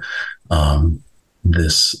though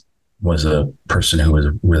this was a person who was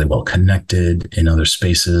really well connected in other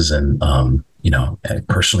spaces and,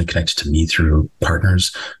 personally connected to me through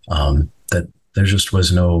partners, that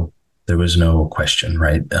there was no question,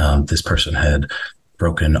 right? This person had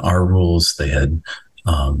broken our rules. They had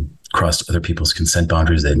crossed other people's consent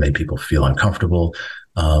boundaries. They had made people feel uncomfortable.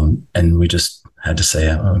 And we just had to say,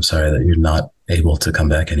 I'm sorry that you're not able to come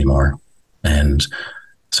back anymore. And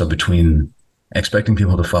so between expecting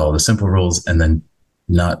people to follow the simple rules and then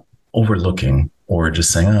not overlooking or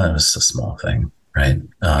just saying, oh, it's a small thing, right?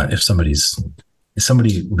 If somebody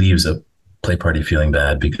leaves a play party feeling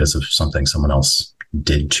bad because of something someone else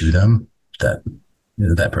did to them,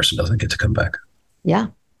 that person doesn't get to come back. Yeah.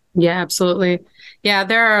 Yeah, absolutely. Yeah,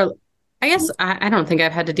 there are, I guess, I don't think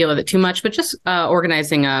I've had to deal with it too much, but just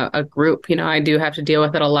organizing a group, I do have to deal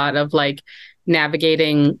with it a lot of like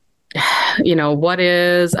navigating, what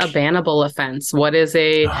is a bannable offense? What is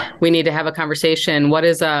we need to have a conversation? What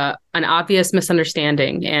is an obvious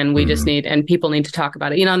misunderstanding? And we just and people need to talk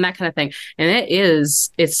about it, and that kind of thing. And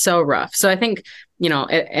it's so rough. So I think,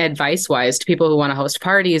 advice wise to people who want to host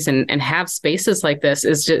parties and have spaces like this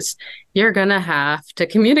is just, you're going to have to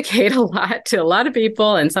communicate a lot to a lot of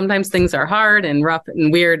people. And sometimes things are hard and rough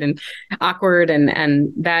and weird and awkward.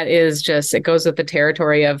 And that is just, it goes with the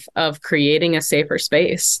territory of creating a safer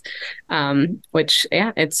space, which,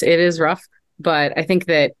 it is rough. But I think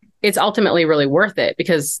that it's ultimately really worth it,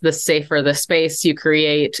 because the safer the space you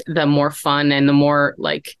create, the more fun and the more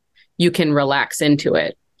like you can relax into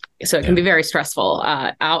it. So it can be very stressful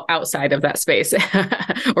outside of that space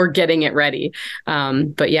or getting it ready.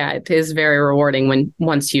 But it is very rewarding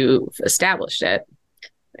once you've established it.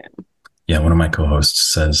 Yeah. One of my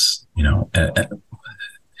co-hosts says,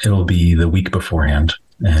 it'll be the week beforehand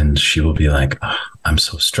and she will be like, oh, I'm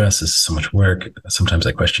so stressed. This is so much work. Sometimes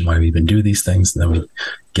I question why we even do these things. And then we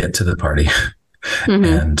get to the party.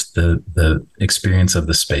 And the experience of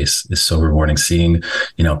the space is so rewarding, seeing,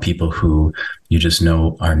 people who you just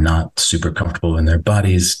know are not super comfortable in their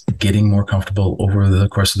bodies getting more comfortable over the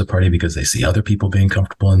course of the party because they see other people being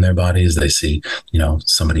comfortable in their bodies. They see,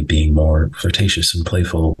 somebody being more flirtatious and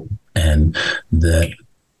playful, and that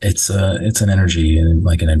it's an energy and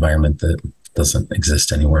like an environment that doesn't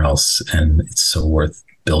exist anywhere else. And it's so worth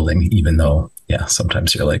building, even though,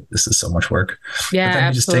 sometimes you're like, this is so much work. Yeah, but then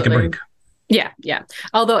you just take a break. Yeah.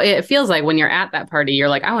 Although it feels like when you're at that party, you're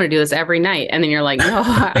like, I want to do this every night. And then you're like, no,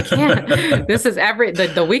 I can't. This is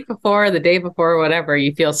the week before, the day before, whatever.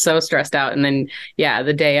 You feel so stressed out. And then,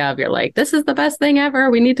 the day of, you're like, this is the best thing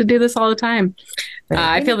ever. We need to do this all the time.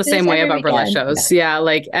 I feel the same way about burlesque shows. Yeah.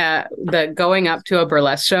 Like the going up to a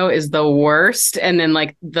burlesque show is the worst. And then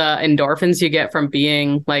like the endorphins you get from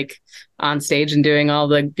being like on stage and doing all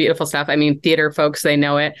the beautiful stuff. I mean, theater folks, they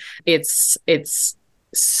know it. It's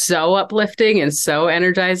so uplifting and so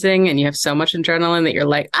energizing, and you have so much adrenaline that you're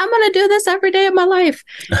like, I'm gonna do this every day of my life.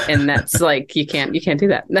 And that's like, you can't do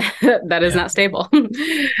that. That is not stable.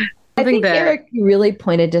 I think Eric, you really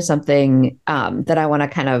pointed to something that I want to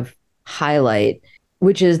kind of highlight,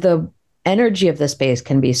 which is the energy of the space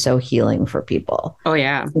can be so healing for people. Oh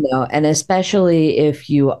yeah. And especially if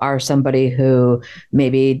you are somebody who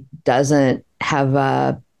maybe doesn't have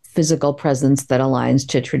a physical presence that aligns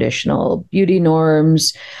to traditional beauty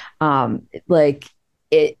norms,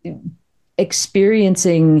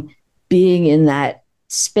 experiencing being in that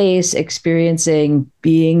space, experiencing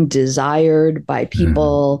being desired by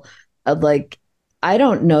people. I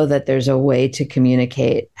don't know that there's a way to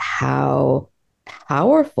communicate how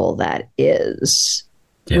powerful that is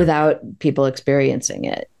without people experiencing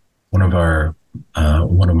it. One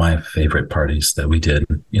of my favorite parties that we did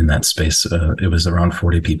in that space, it was around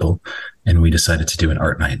 40 people, and we decided to do an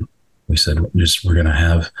art night. We said, we're going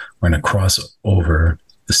to cross over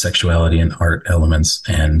the sexuality and art elements,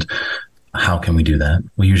 and how can we do that?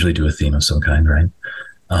 We usually do a theme of some kind, right?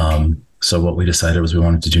 So what we decided was we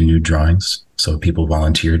wanted to do nude drawings. So people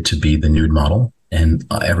volunteered to be the nude model, and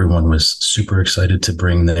everyone was super excited to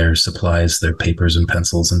bring their supplies, their papers and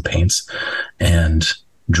pencils and paints, and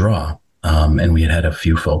draw. And we had a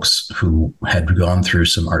few folks who had gone through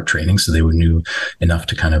some art training, so they knew enough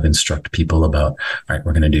to kind of instruct people about, all right,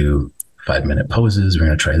 we're going to do 5-minute poses. We're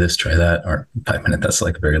going to try this, try that, or 5-minute. That's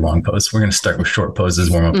like a very long pose. We're going to start with short poses,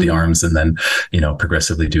 warm up the arms, and then,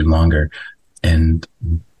 progressively do longer. And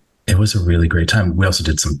it was a really great time. We also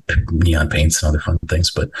did some neon paints and other fun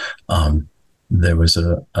things, but there was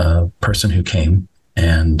a person who came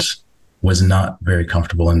and was not very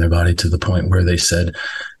comfortable in their body to the point where they said,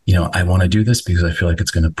 I want to do this because I feel like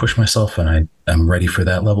it's going to push myself and I'm ready for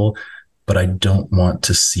that level, but I don't want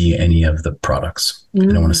to see any of the products. I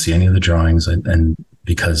don't want to see any of the drawings. And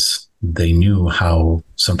because they knew how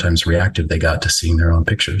sometimes reactive they got to seeing their own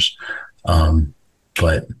pictures.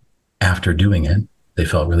 But after doing it, they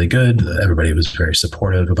felt really good. Everybody was very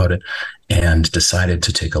supportive about it and decided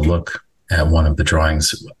to take a look at one of the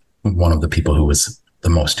drawings, one of the people who was the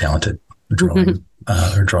most talented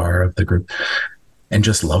or drawer of the group, and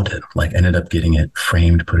just loved it. Like, ended up getting it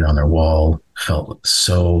framed, put it on their wall, felt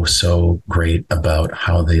so great about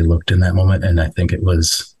how they looked in that moment. And I think it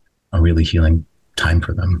was a really healing time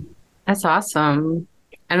for them. That's awesome.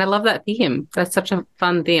 And I love that theme. That's such a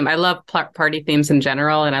fun theme. I love party themes in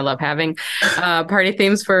general, and I love having party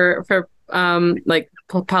themes for like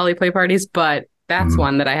poly play parties, but that's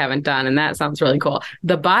one that I haven't done, and that sounds really cool.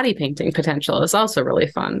 The body painting potential is also really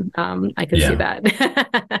fun. I can see that.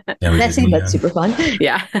 That's super fun.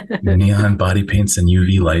 Yeah. Neon body paints and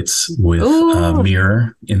UV lights with a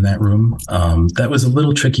mirror in that room. That was a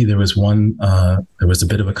little tricky. There was a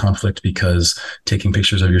bit of a conflict because taking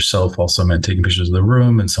pictures of yourself also meant taking pictures of the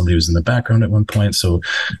room, and somebody was in the background at one point. So,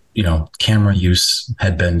 camera use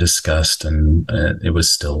had been discussed, and there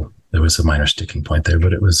was a minor sticking point there,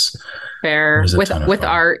 but it was fair. With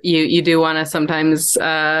art, you do want to sometimes,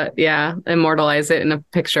 immortalize it in a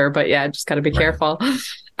picture, but just got to be careful.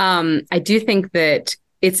 I do think that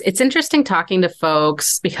it's interesting talking to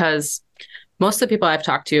folks, because most of the people I've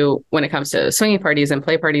talked to when it comes to swinging parties and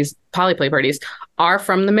play parties, poly play parties, are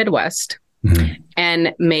from the Midwest.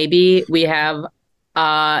 And maybe we have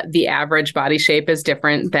the average body shape is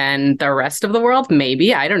different than the rest of the world.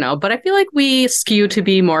 Maybe, I don't know, but I feel like we skew to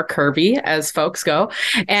be more curvy as folks go.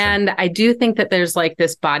 And I do think that there's like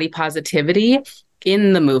this body positivity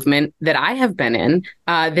in the movement that I have been in,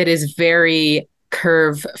 that is very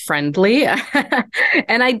curve friendly.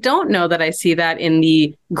 And I don't know that I see that in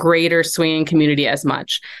the greater swinging community as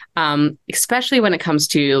much, especially when it comes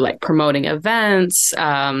to like promoting events,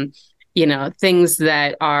 things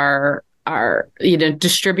that are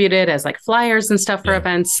distributed as like flyers and stuff for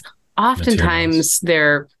events. Oftentimes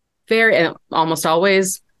they're almost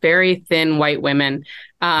always very thin white women.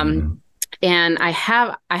 And I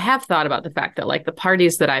have thought about the fact that like the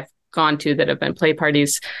parties that I've gone to that have been play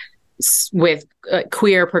parties with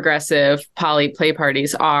queer progressive poly play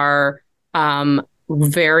parties are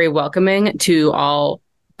very welcoming to all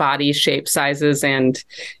body shape sizes and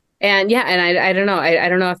I don't know. I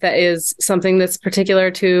don't know if that is something that's particular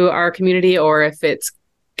to our community or if it's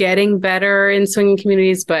getting better in swinging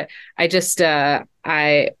communities. But I just,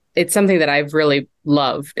 it's something that I've really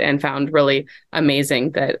loved and found really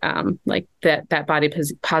amazing that, that body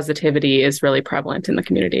positivity is really prevalent in the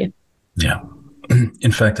community. Yeah.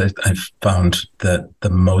 In fact, I've found that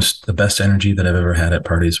the best energy that I've ever had at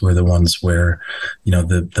parties were the ones where,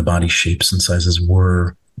 the body shapes and sizes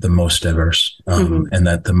were the most diverse, and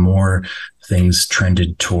that the more things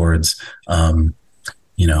trended towards,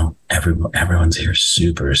 everyone's here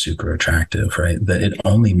super, super attractive, right? That it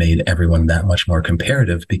only made everyone that much more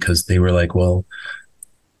comparative, because they were like, well,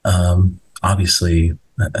 obviously,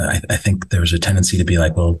 I think there was a tendency to be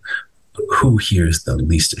like, well, who here is the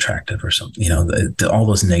least attractive or something, all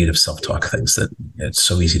those negative self-talk things that it's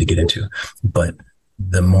so easy to get into. But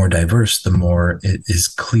the more diverse, the more it is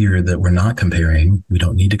clear that we're not comparing. We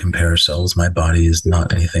don't need to compare ourselves. My body is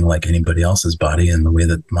not anything like anybody else's body, and the way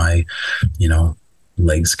that my,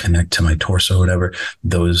 legs connect to my torso or whatever,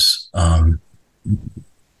 those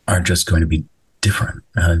are just going to be different.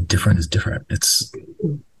 Different is different. It's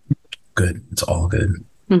good. It's all good.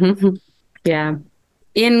 Mm-hmm. Yeah.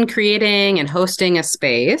 In creating and hosting a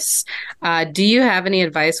space, do you have any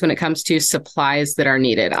advice when it comes to supplies that are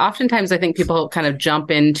needed? Oftentimes, I think people kind of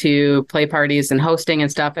jump into play parties and hosting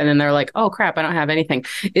and stuff, and then they're like, oh, crap, I don't have anything.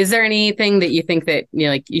 Is there anything that you think that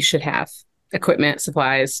you should have? Equipment,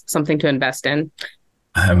 supplies, something to invest in?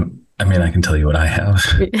 I can tell you what I have.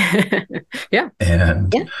 Yeah.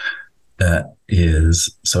 And that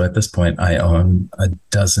is, so at this point, I own a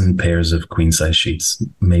dozen pairs of queen size sheets,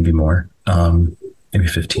 maybe more. Maybe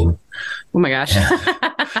 15. Oh my gosh.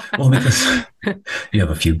 Well, because you have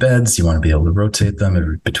a few beds, you want to be able to rotate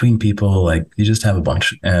them between people, like you just have a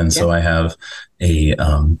bunch. And so I have a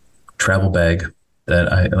travel bag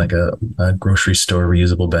that I like a grocery store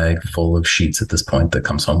reusable bag full of sheets at this point that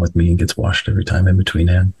comes home with me and gets washed every time in between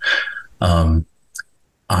hand.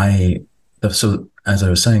 So as I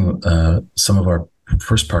was saying, some of our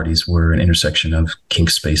first parties were an intersection of kink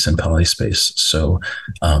space and poly space. So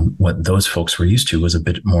what those folks were used to was a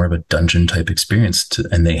bit more of a dungeon type experience.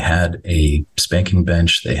 And they had a spanking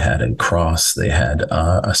bench, they had a cross, they had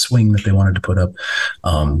a swing that they wanted to put up.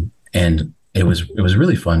 And it was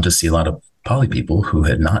really fun to see a lot of poly people who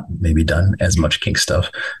had not maybe done as much kink stuff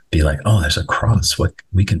be like, oh, there's a cross. What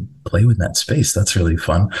we can play with that space. That's really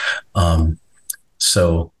fun.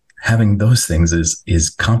 So having those things is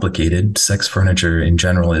complicated. Sex furniture in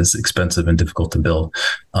general is expensive and difficult to build.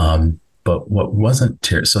 But what wasn't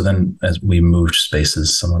so then as we moved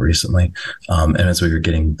spaces somewhat recently, and as we were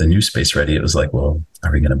getting the new space ready, it was like, well,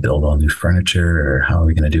 are we going to build all new furniture or how are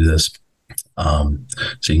we going to do this? So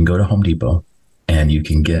you can go to Home Depot and you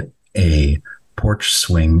can get a porch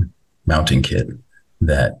swing mounting kit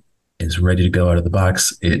that is ready to go out of the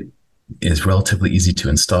box. It is relatively easy to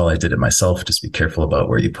install. I did it myself. Just be careful about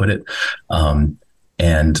where you put it.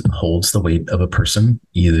 And holds the weight of a person,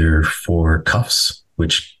 either for cuffs,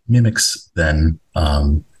 which mimics then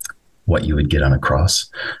what you would get on a cross,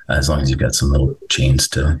 as long as you've got some little chains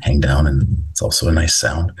to hang down, and it's also a nice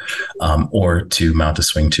sound, or to mount a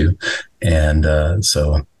swing to. And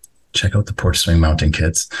so check out the porch swing mounting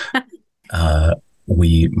kits.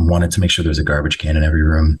 We wanted to make sure there's a garbage can in every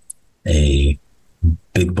room. A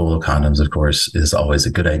big bowl of condoms, of course, is always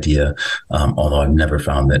a good idea, although I've never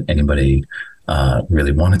found that anybody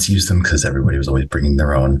really wanted to use them because everybody was always bringing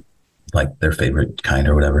their own, like their favorite kind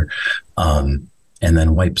or whatever. And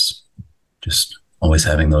then wipes, just always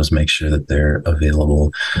having those, make sure that they're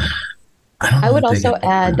available. I would also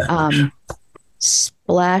add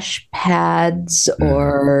splash pads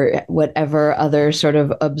or whatever other sort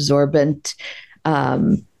of absorbent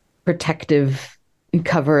protective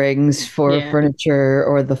coverings for furniture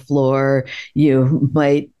or the floor you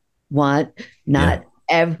might want. Not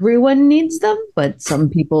everyone needs them, but some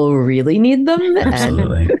people really need them.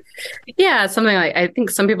 Absolutely. Yeah, something like, I think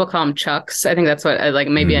some people call them chucks. I think that's what, like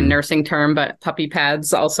maybe a nursing term, but puppy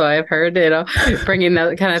pads also I've heard, bringing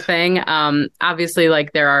that kind of thing. Obviously,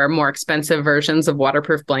 like there are more expensive versions of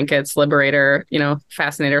waterproof blankets, Liberator,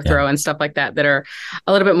 Fascinator Throw and stuff like that are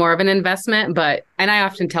a little bit more of an investment. And I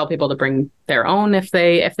often tell people to bring their own if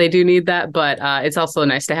they do need that. But it's also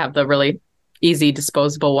nice to have the really easy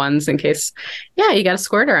disposable ones in case, you got a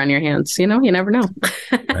squirter on your hands, you never know.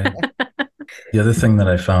 Right. The other thing that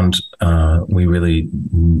I found we really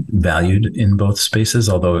valued in both spaces,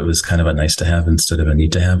 although it was kind of a nice to have instead of a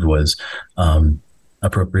need to have, was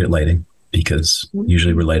appropriate lighting, because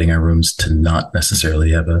usually we're lighting our rooms to not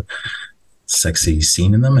necessarily have a sexy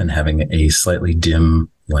scene in them, and having a slightly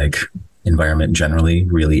dim environment generally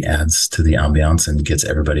really adds to the ambiance and gets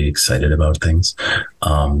everybody excited about things.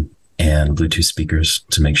 And Bluetooth speakers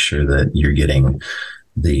to make sure that you're getting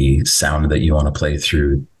the sound that you want to play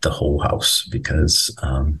through the whole house, because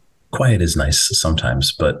quiet is nice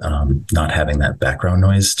sometimes, but not having that background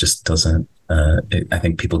noise just doesn't, I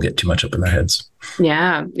think people get too much up in their heads.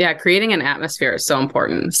 Yeah. Creating an atmosphere is so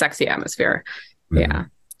important. Sexy atmosphere. Yeah.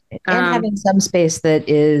 And having some space that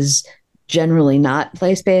is generally not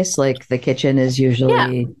play space, like the kitchen is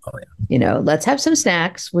usually, let's have some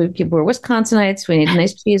snacks. We're Wisconsinites. We need a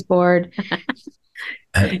nice cheese board.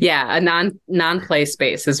 A non-play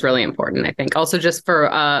space is really important, I think. Also just for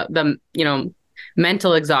the,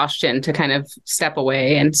 mental exhaustion to kind of step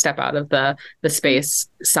away and step out of the space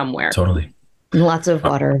somewhere. Totally. And lots of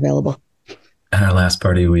water available. At our last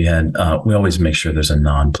party we had, we always make sure there's a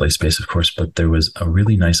non-play space, of course, but there was a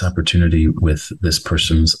really nice opportunity with this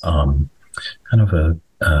person's kind of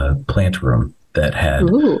a plant room that had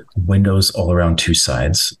windows all around two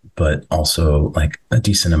sides, but also like a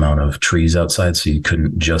decent amount of trees outside, so you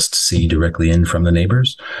couldn't just see directly in from the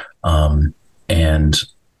neighbors. And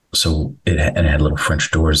so it had little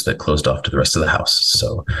French doors that closed off to the rest of the house,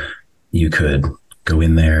 so you could go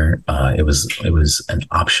in there. It was an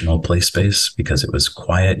optional play space because it was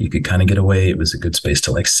quiet. You could kind of get away. It was a good space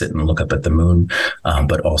to sit and look up at the moon,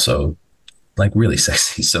 but also really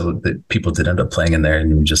sexy. So that people did end up playing in there,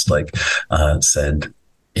 and just said,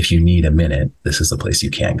 if you need a minute, this is the place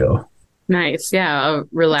you can go. Nice. Yeah. A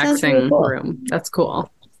relaxing really cool room. That's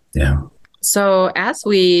cool. Yeah. So as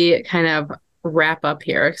we kind of wrap up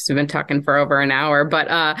here, because we've been talking for over an hour, but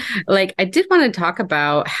I did want to talk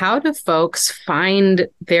about, how do folks find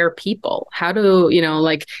their people? How do,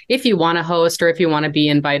 if you want to host or if you want to be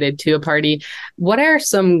invited to a party, what are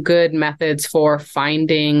some good methods for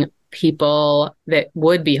finding people that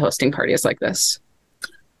would be hosting parties like this?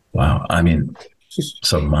 Wow. I mean,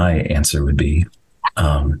 So my answer would be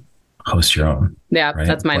host your own. Yeah, right?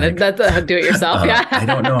 that's mine. Like, That's do it yourself. Yeah. I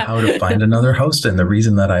don't know how to find another host. And the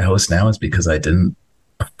reason that I host now is because I didn't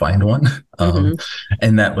find one.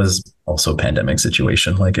 And that was also a pandemic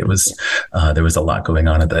situation. Like it was, there was a lot going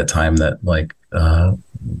on at that time that like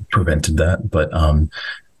prevented that. But,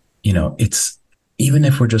 it's, even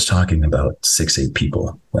if we're just talking about 6-8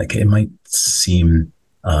 people, like it might seem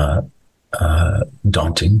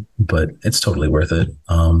daunting, but it's totally worth it.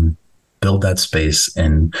 Build that space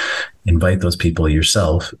and invite those people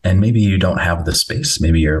yourself. And maybe you don't have the space,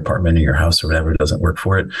 maybe your apartment or your house or whatever doesn't work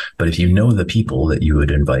for it. But if you know the people that you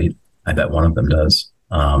would invite, I bet one of them does,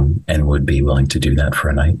 and would be willing to do that for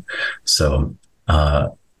a night. So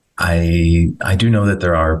I do know that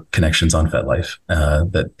there are connections on FetLife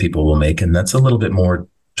that people will make, and that's a little bit more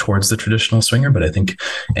towards the traditional swinger, but I think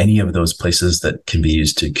any of those places that can be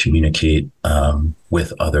used to communicate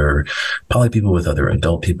with other poly people, with other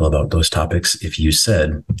adult people about those topics, if you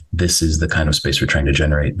said, this is the kind of space we're trying to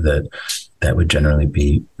generate, that would generally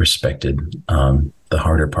be respected. The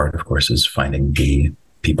harder part, of course, is finding the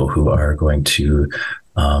people who are going to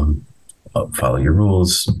follow your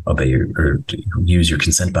rules, obey or use your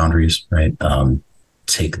consent boundaries, right?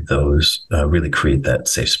 Take those, really create that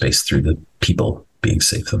safe space through the people being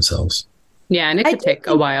safe themselves. Yeah, and it could take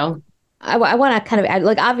a while. I want to kind of add,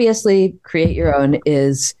 like, obviously, create your own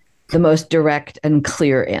is the most direct and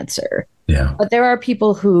clear answer. Yeah. But there are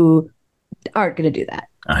people who aren't going to do that.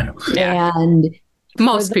 I know. Yeah. And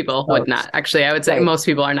most people would not. Actually, I would say most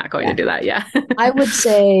people are not going to do that. Yeah. I would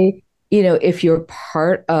say, if you're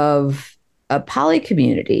part of a poly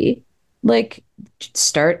community, like,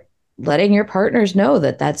 start letting your partners know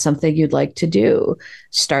that that's something you'd like to do.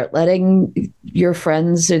 Start letting your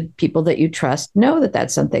friends and people that you trust know that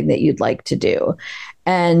that's something that you'd like to do.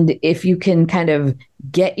 And if you can kind of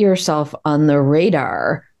get yourself on the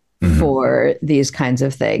radar for these kinds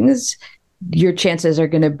of things, your chances are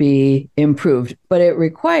going to be improved. But it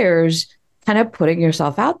requires kind of putting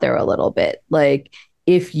yourself out there a little bit. Like,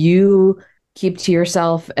 if you keep to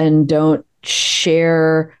yourself and don't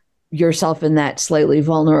share yourself in that slightly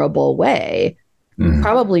vulnerable way,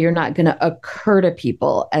 probably you're not going to occur to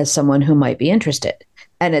people as someone who might be interested.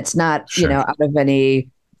 And it's not, out of any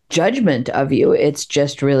judgment of you. It's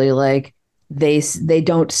just really like they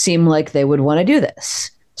don't seem like they would want to do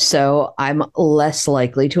this. So I'm less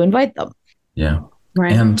likely to invite them. Yeah.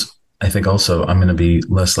 Right. And I think also I'm going to be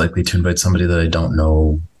less likely to invite somebody that I don't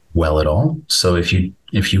know well at all. So if you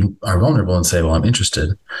are vulnerable and say, well, I'm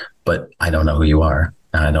interested, but I don't know who you are,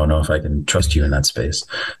 and I don't know if I can trust you in that space.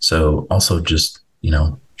 So also just,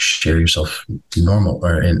 share yourself not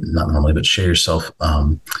normally, but share yourself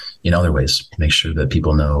in other ways. Make sure that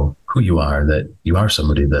people know who you are, that you are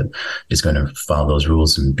somebody that is going to follow those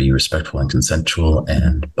rules and be respectful and consensual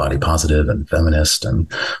and body positive and feminist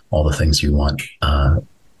and all the things you want,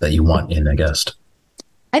 that you want in a guest.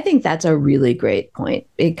 I think that's a really great point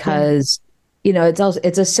because,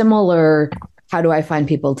 it's a similar, how do I find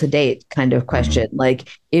people to date kind of question. Like,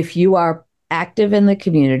 if you are active in the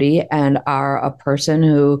community and are a person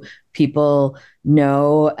who people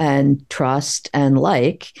know and trust and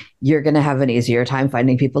like, you're going to have an easier time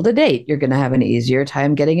finding people to date. You're going to have an easier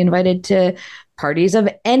time getting invited to parties of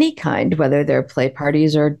any kind, whether they're play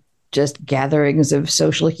parties or just gatherings of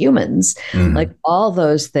social humans. Like, all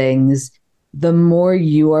those things, the more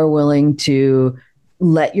you are willing to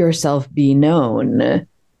let yourself be known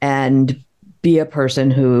and be a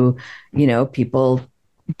person who, people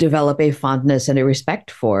develop a fondness and a respect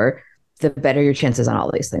for, the better your chances on all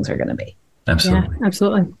these things are going to be. Absolutely. Yeah,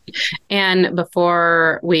 absolutely. And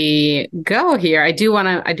before we go here, I do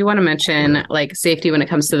want to mention like safety when it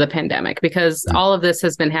comes to the pandemic, because all of this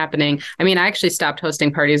has been happening. I mean, I actually stopped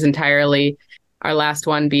hosting parties entirely. Our last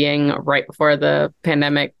one being right before the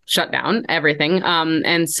pandemic shut down everything.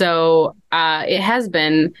 And so it has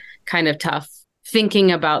been kind of tough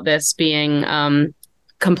thinking about this being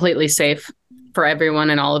completely safe for everyone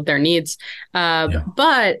and all of their needs.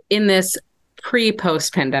 But in this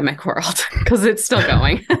pre-post pandemic world, because it's still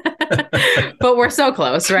going, but we're so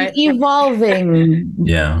close, right? Evolving.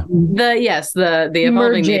 Yeah. The evolving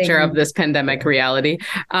Emerging. nature of this pandemic reality.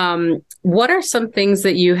 What are some things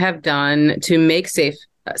that you have done to make safe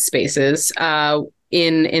spaces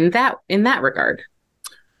in that regard?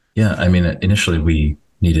 Yeah. I mean, initially we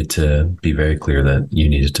needed to be very clear that you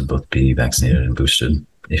needed to both be vaccinated and boosted.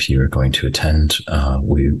 If you were going to attend,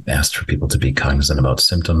 we asked for people to be cognizant about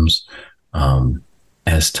symptoms.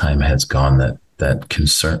 As time has gone, that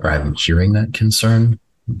concern, or I'm hearing that concern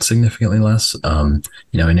significantly less.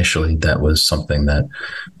 Initially that was something that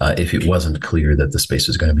if it wasn't clear that the space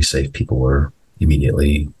was going to be safe, people were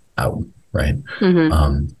immediately out, right?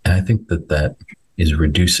 And I think that is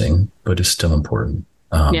reducing, but is still important.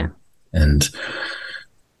 And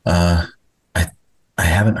I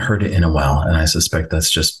haven't heard it in a while, and I suspect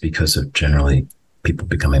that's just because of generally people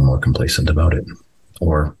becoming more complacent about it,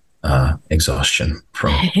 or exhaustion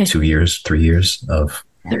from 2 years, 3 years of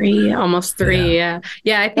almost three. Yeah.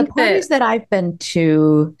 I think the parties that I've been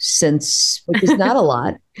to since, which is not a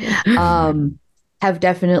lot, have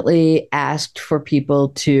definitely asked for people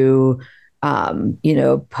to,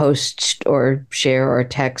 post or share or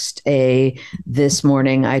text this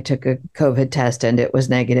morning I took a COVID test and it was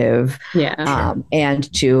negative.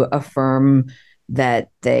 And to affirm that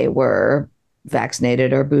they were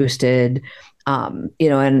vaccinated or boosted,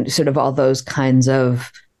 and sort of all those kinds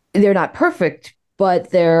of, they're not perfect,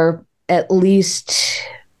 but they're at least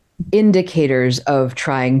indicators of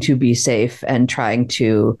trying to be safe and trying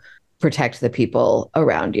to protect the people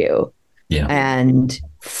around you. And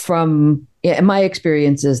from in my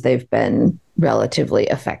experiences, they've been relatively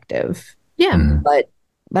effective.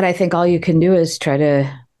 But I think all you can do is try to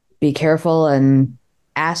be careful and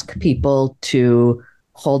ask people to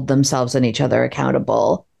hold themselves and each other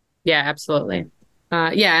accountable. Yeah, absolutely.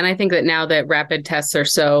 And I think that now that rapid tests are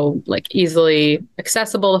so easily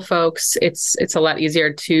accessible to folks, it's a lot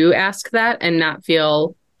easier to ask that and not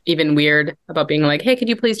feel even weird about being like, hey, could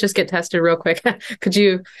you please just get tested real quick? Could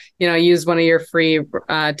you, use one of your free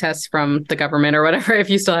tests from the government or whatever, if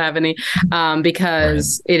you still have any,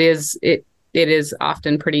 because it is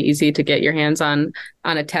often pretty easy to get your hands on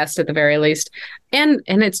a test at the very least. And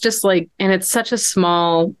it's just and it's such a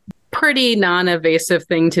small, pretty non-evasive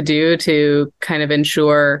thing to do to kind of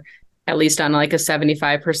ensure, at least on a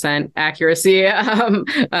 75% accuracy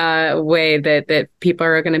way, that people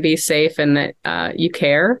are going to be safe and that you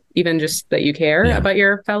care, even just that you care about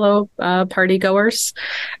your fellow party goers.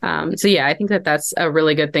 I think that's a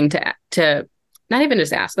really good thing to not even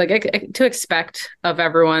just ask, to expect of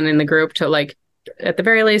everyone in the group to at the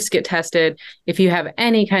very least get tested. If you have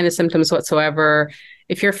any kind of symptoms whatsoever,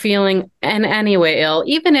 if you're feeling in any way ill,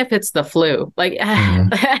 even if it's the flu, even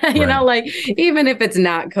if it's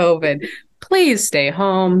not COVID, please stay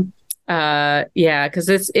home. Because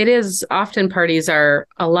it is often parties are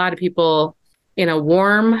a lot of people in a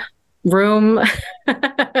warm room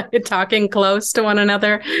talking close to one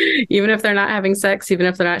another, even if they're not having sex, even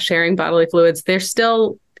if they're not sharing bodily fluids, they're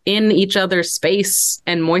still in each other's space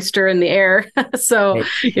and moisture in the air. So,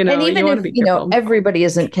 and even if, everybody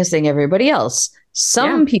isn't kissing everybody else,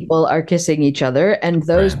 some people are kissing each other and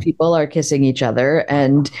those people are kissing each other.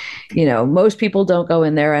 And, most people don't go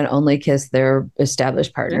in there and only kiss their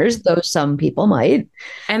established partners, though some people might.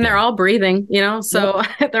 And they're all breathing, so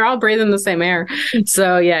they're all breathing the same air.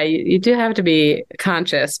 So you do have to be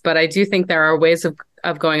conscious, but I do think there are ways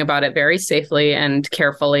of going about it very safely and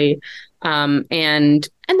carefully. And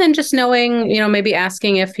then just knowing, maybe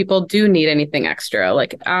asking if people do need anything extra,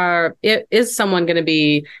 is someone going to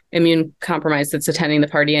be immune compromised that's attending the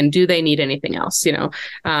party, and do they need anything else?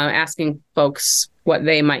 Asking folks what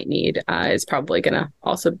they might need is probably going to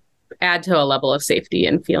also add to a level of safety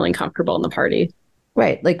and feeling comfortable in the party.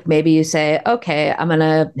 Right. Maybe you say, okay, I'm going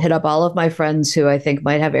to hit up all of my friends who I think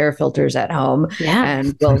might have air filters at home.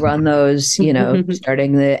 And we'll run those,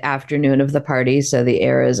 starting the afternoon of the party. So the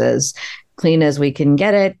air is as clean as we can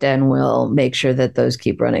get it. And we'll make sure that those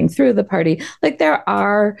keep running through the party. There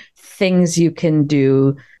are things you can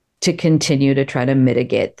do to continue to try to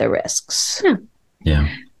mitigate the risks. Yeah.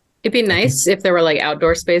 It'd be nice if there were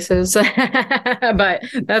outdoor spaces, but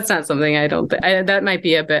that's not something I don't think that might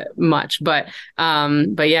be a bit much, but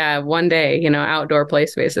one day, outdoor play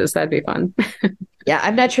spaces, that'd be fun.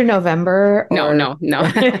 I'm not sure November. No. Not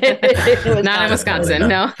in Wisconsin.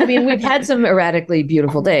 No. I mean, we've had some erratically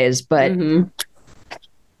beautiful days, but I'm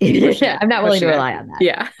not willing to rely on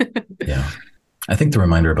that. Yeah. I think the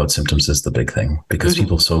reminder about symptoms is the big thing, because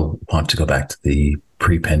people so want to go back to the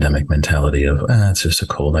pre-pandemic mentality of, it's just a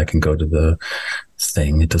cold. I can go to the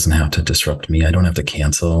thing. It doesn't have to disrupt me. I don't have to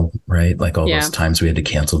cancel, right? Those times we had to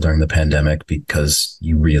cancel during the pandemic because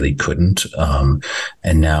you really couldn't.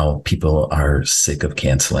 And now people are sick of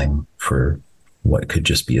canceling for what could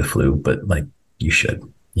just be a flu, but you should,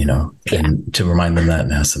 and to remind them that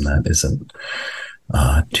and ask them that isn't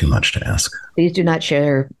too much to ask. Please do not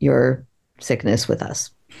share your sickness with us.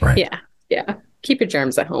 Right. Yeah. Keep your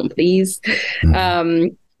germs at home, please. All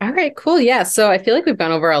right, cool. Yeah. So I feel like we've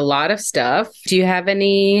gone over a lot of stuff. Do you have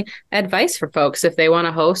any advice for folks if they want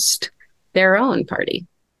to host their own party?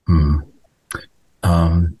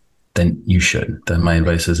 Then you should. Then my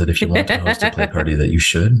advice is that if you want to host a play party, that you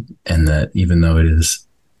should. And that even though it is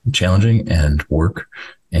challenging and work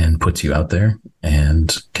and puts you out there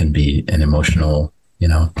and can be an emotional,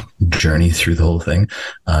 journey through the whole thing,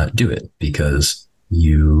 do it, because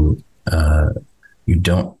you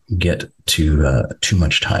don't get to too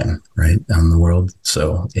much time, right, on the world.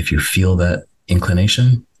 So if you feel that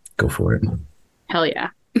inclination, go for it. Hell yeah.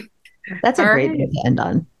 That's a All great right. note to end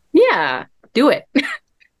on. Yeah. Do it.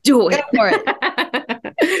 Do it. Go for it.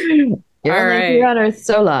 You're All only right. here on Earth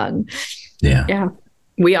so long. Yeah. Yeah.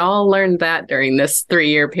 We all learned that during this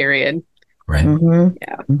 3-year period. Right. Mm-hmm.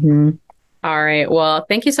 Yeah. Mm-hmm. All right. Well,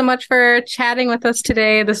 thank you so much for chatting with us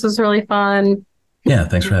today. This was really fun. Yeah.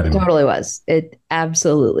 Thanks for having It me. totally was. It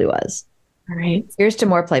absolutely was. All right. Here's to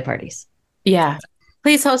more play parties. Yeah.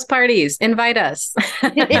 Please host parties. Invite us.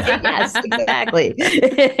 Yes, exactly.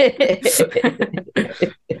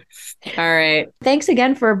 All right. Thanks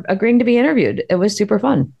again for agreeing to be interviewed. It was super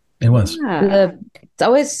fun. It was. Yeah.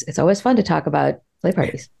 It's always fun to talk about play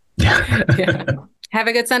parties. Yeah. Have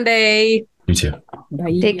a good Sunday. You too.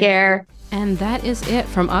 Bye. Take care. And that is it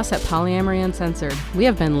from us at Polyamory Uncensored. We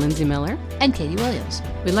have been Lindsay Miller And Katie Williams.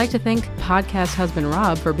 We'd like to thank podcast husband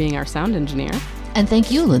Rob for being our sound engineer. And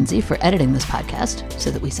thank you, Lindsay, for editing this podcast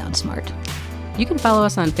so that we sound smart. You can follow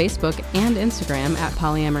us on Facebook and Instagram at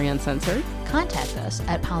Polyamory Uncensored. Contact us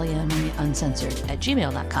at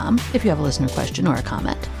polyamoryuncensored@gmail.com if you have a listener question or a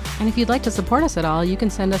comment. And if you'd like to support us at all, you can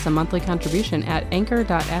send us a monthly contribution at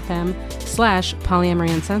anchor.fm/Polyamory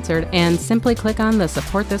Uncensored and simply click on the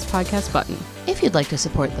Support This Podcast button. If you'd like to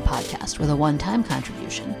support the podcast with a one-time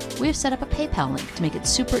contribution, we have set up a PayPal link to make it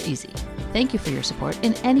super easy. Thank you for your support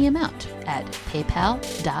in any amount at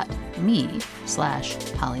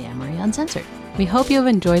paypal.me/polyamoryuncensored. We hope you have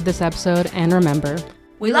enjoyed this episode, and remember,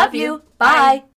 We love you. Bye.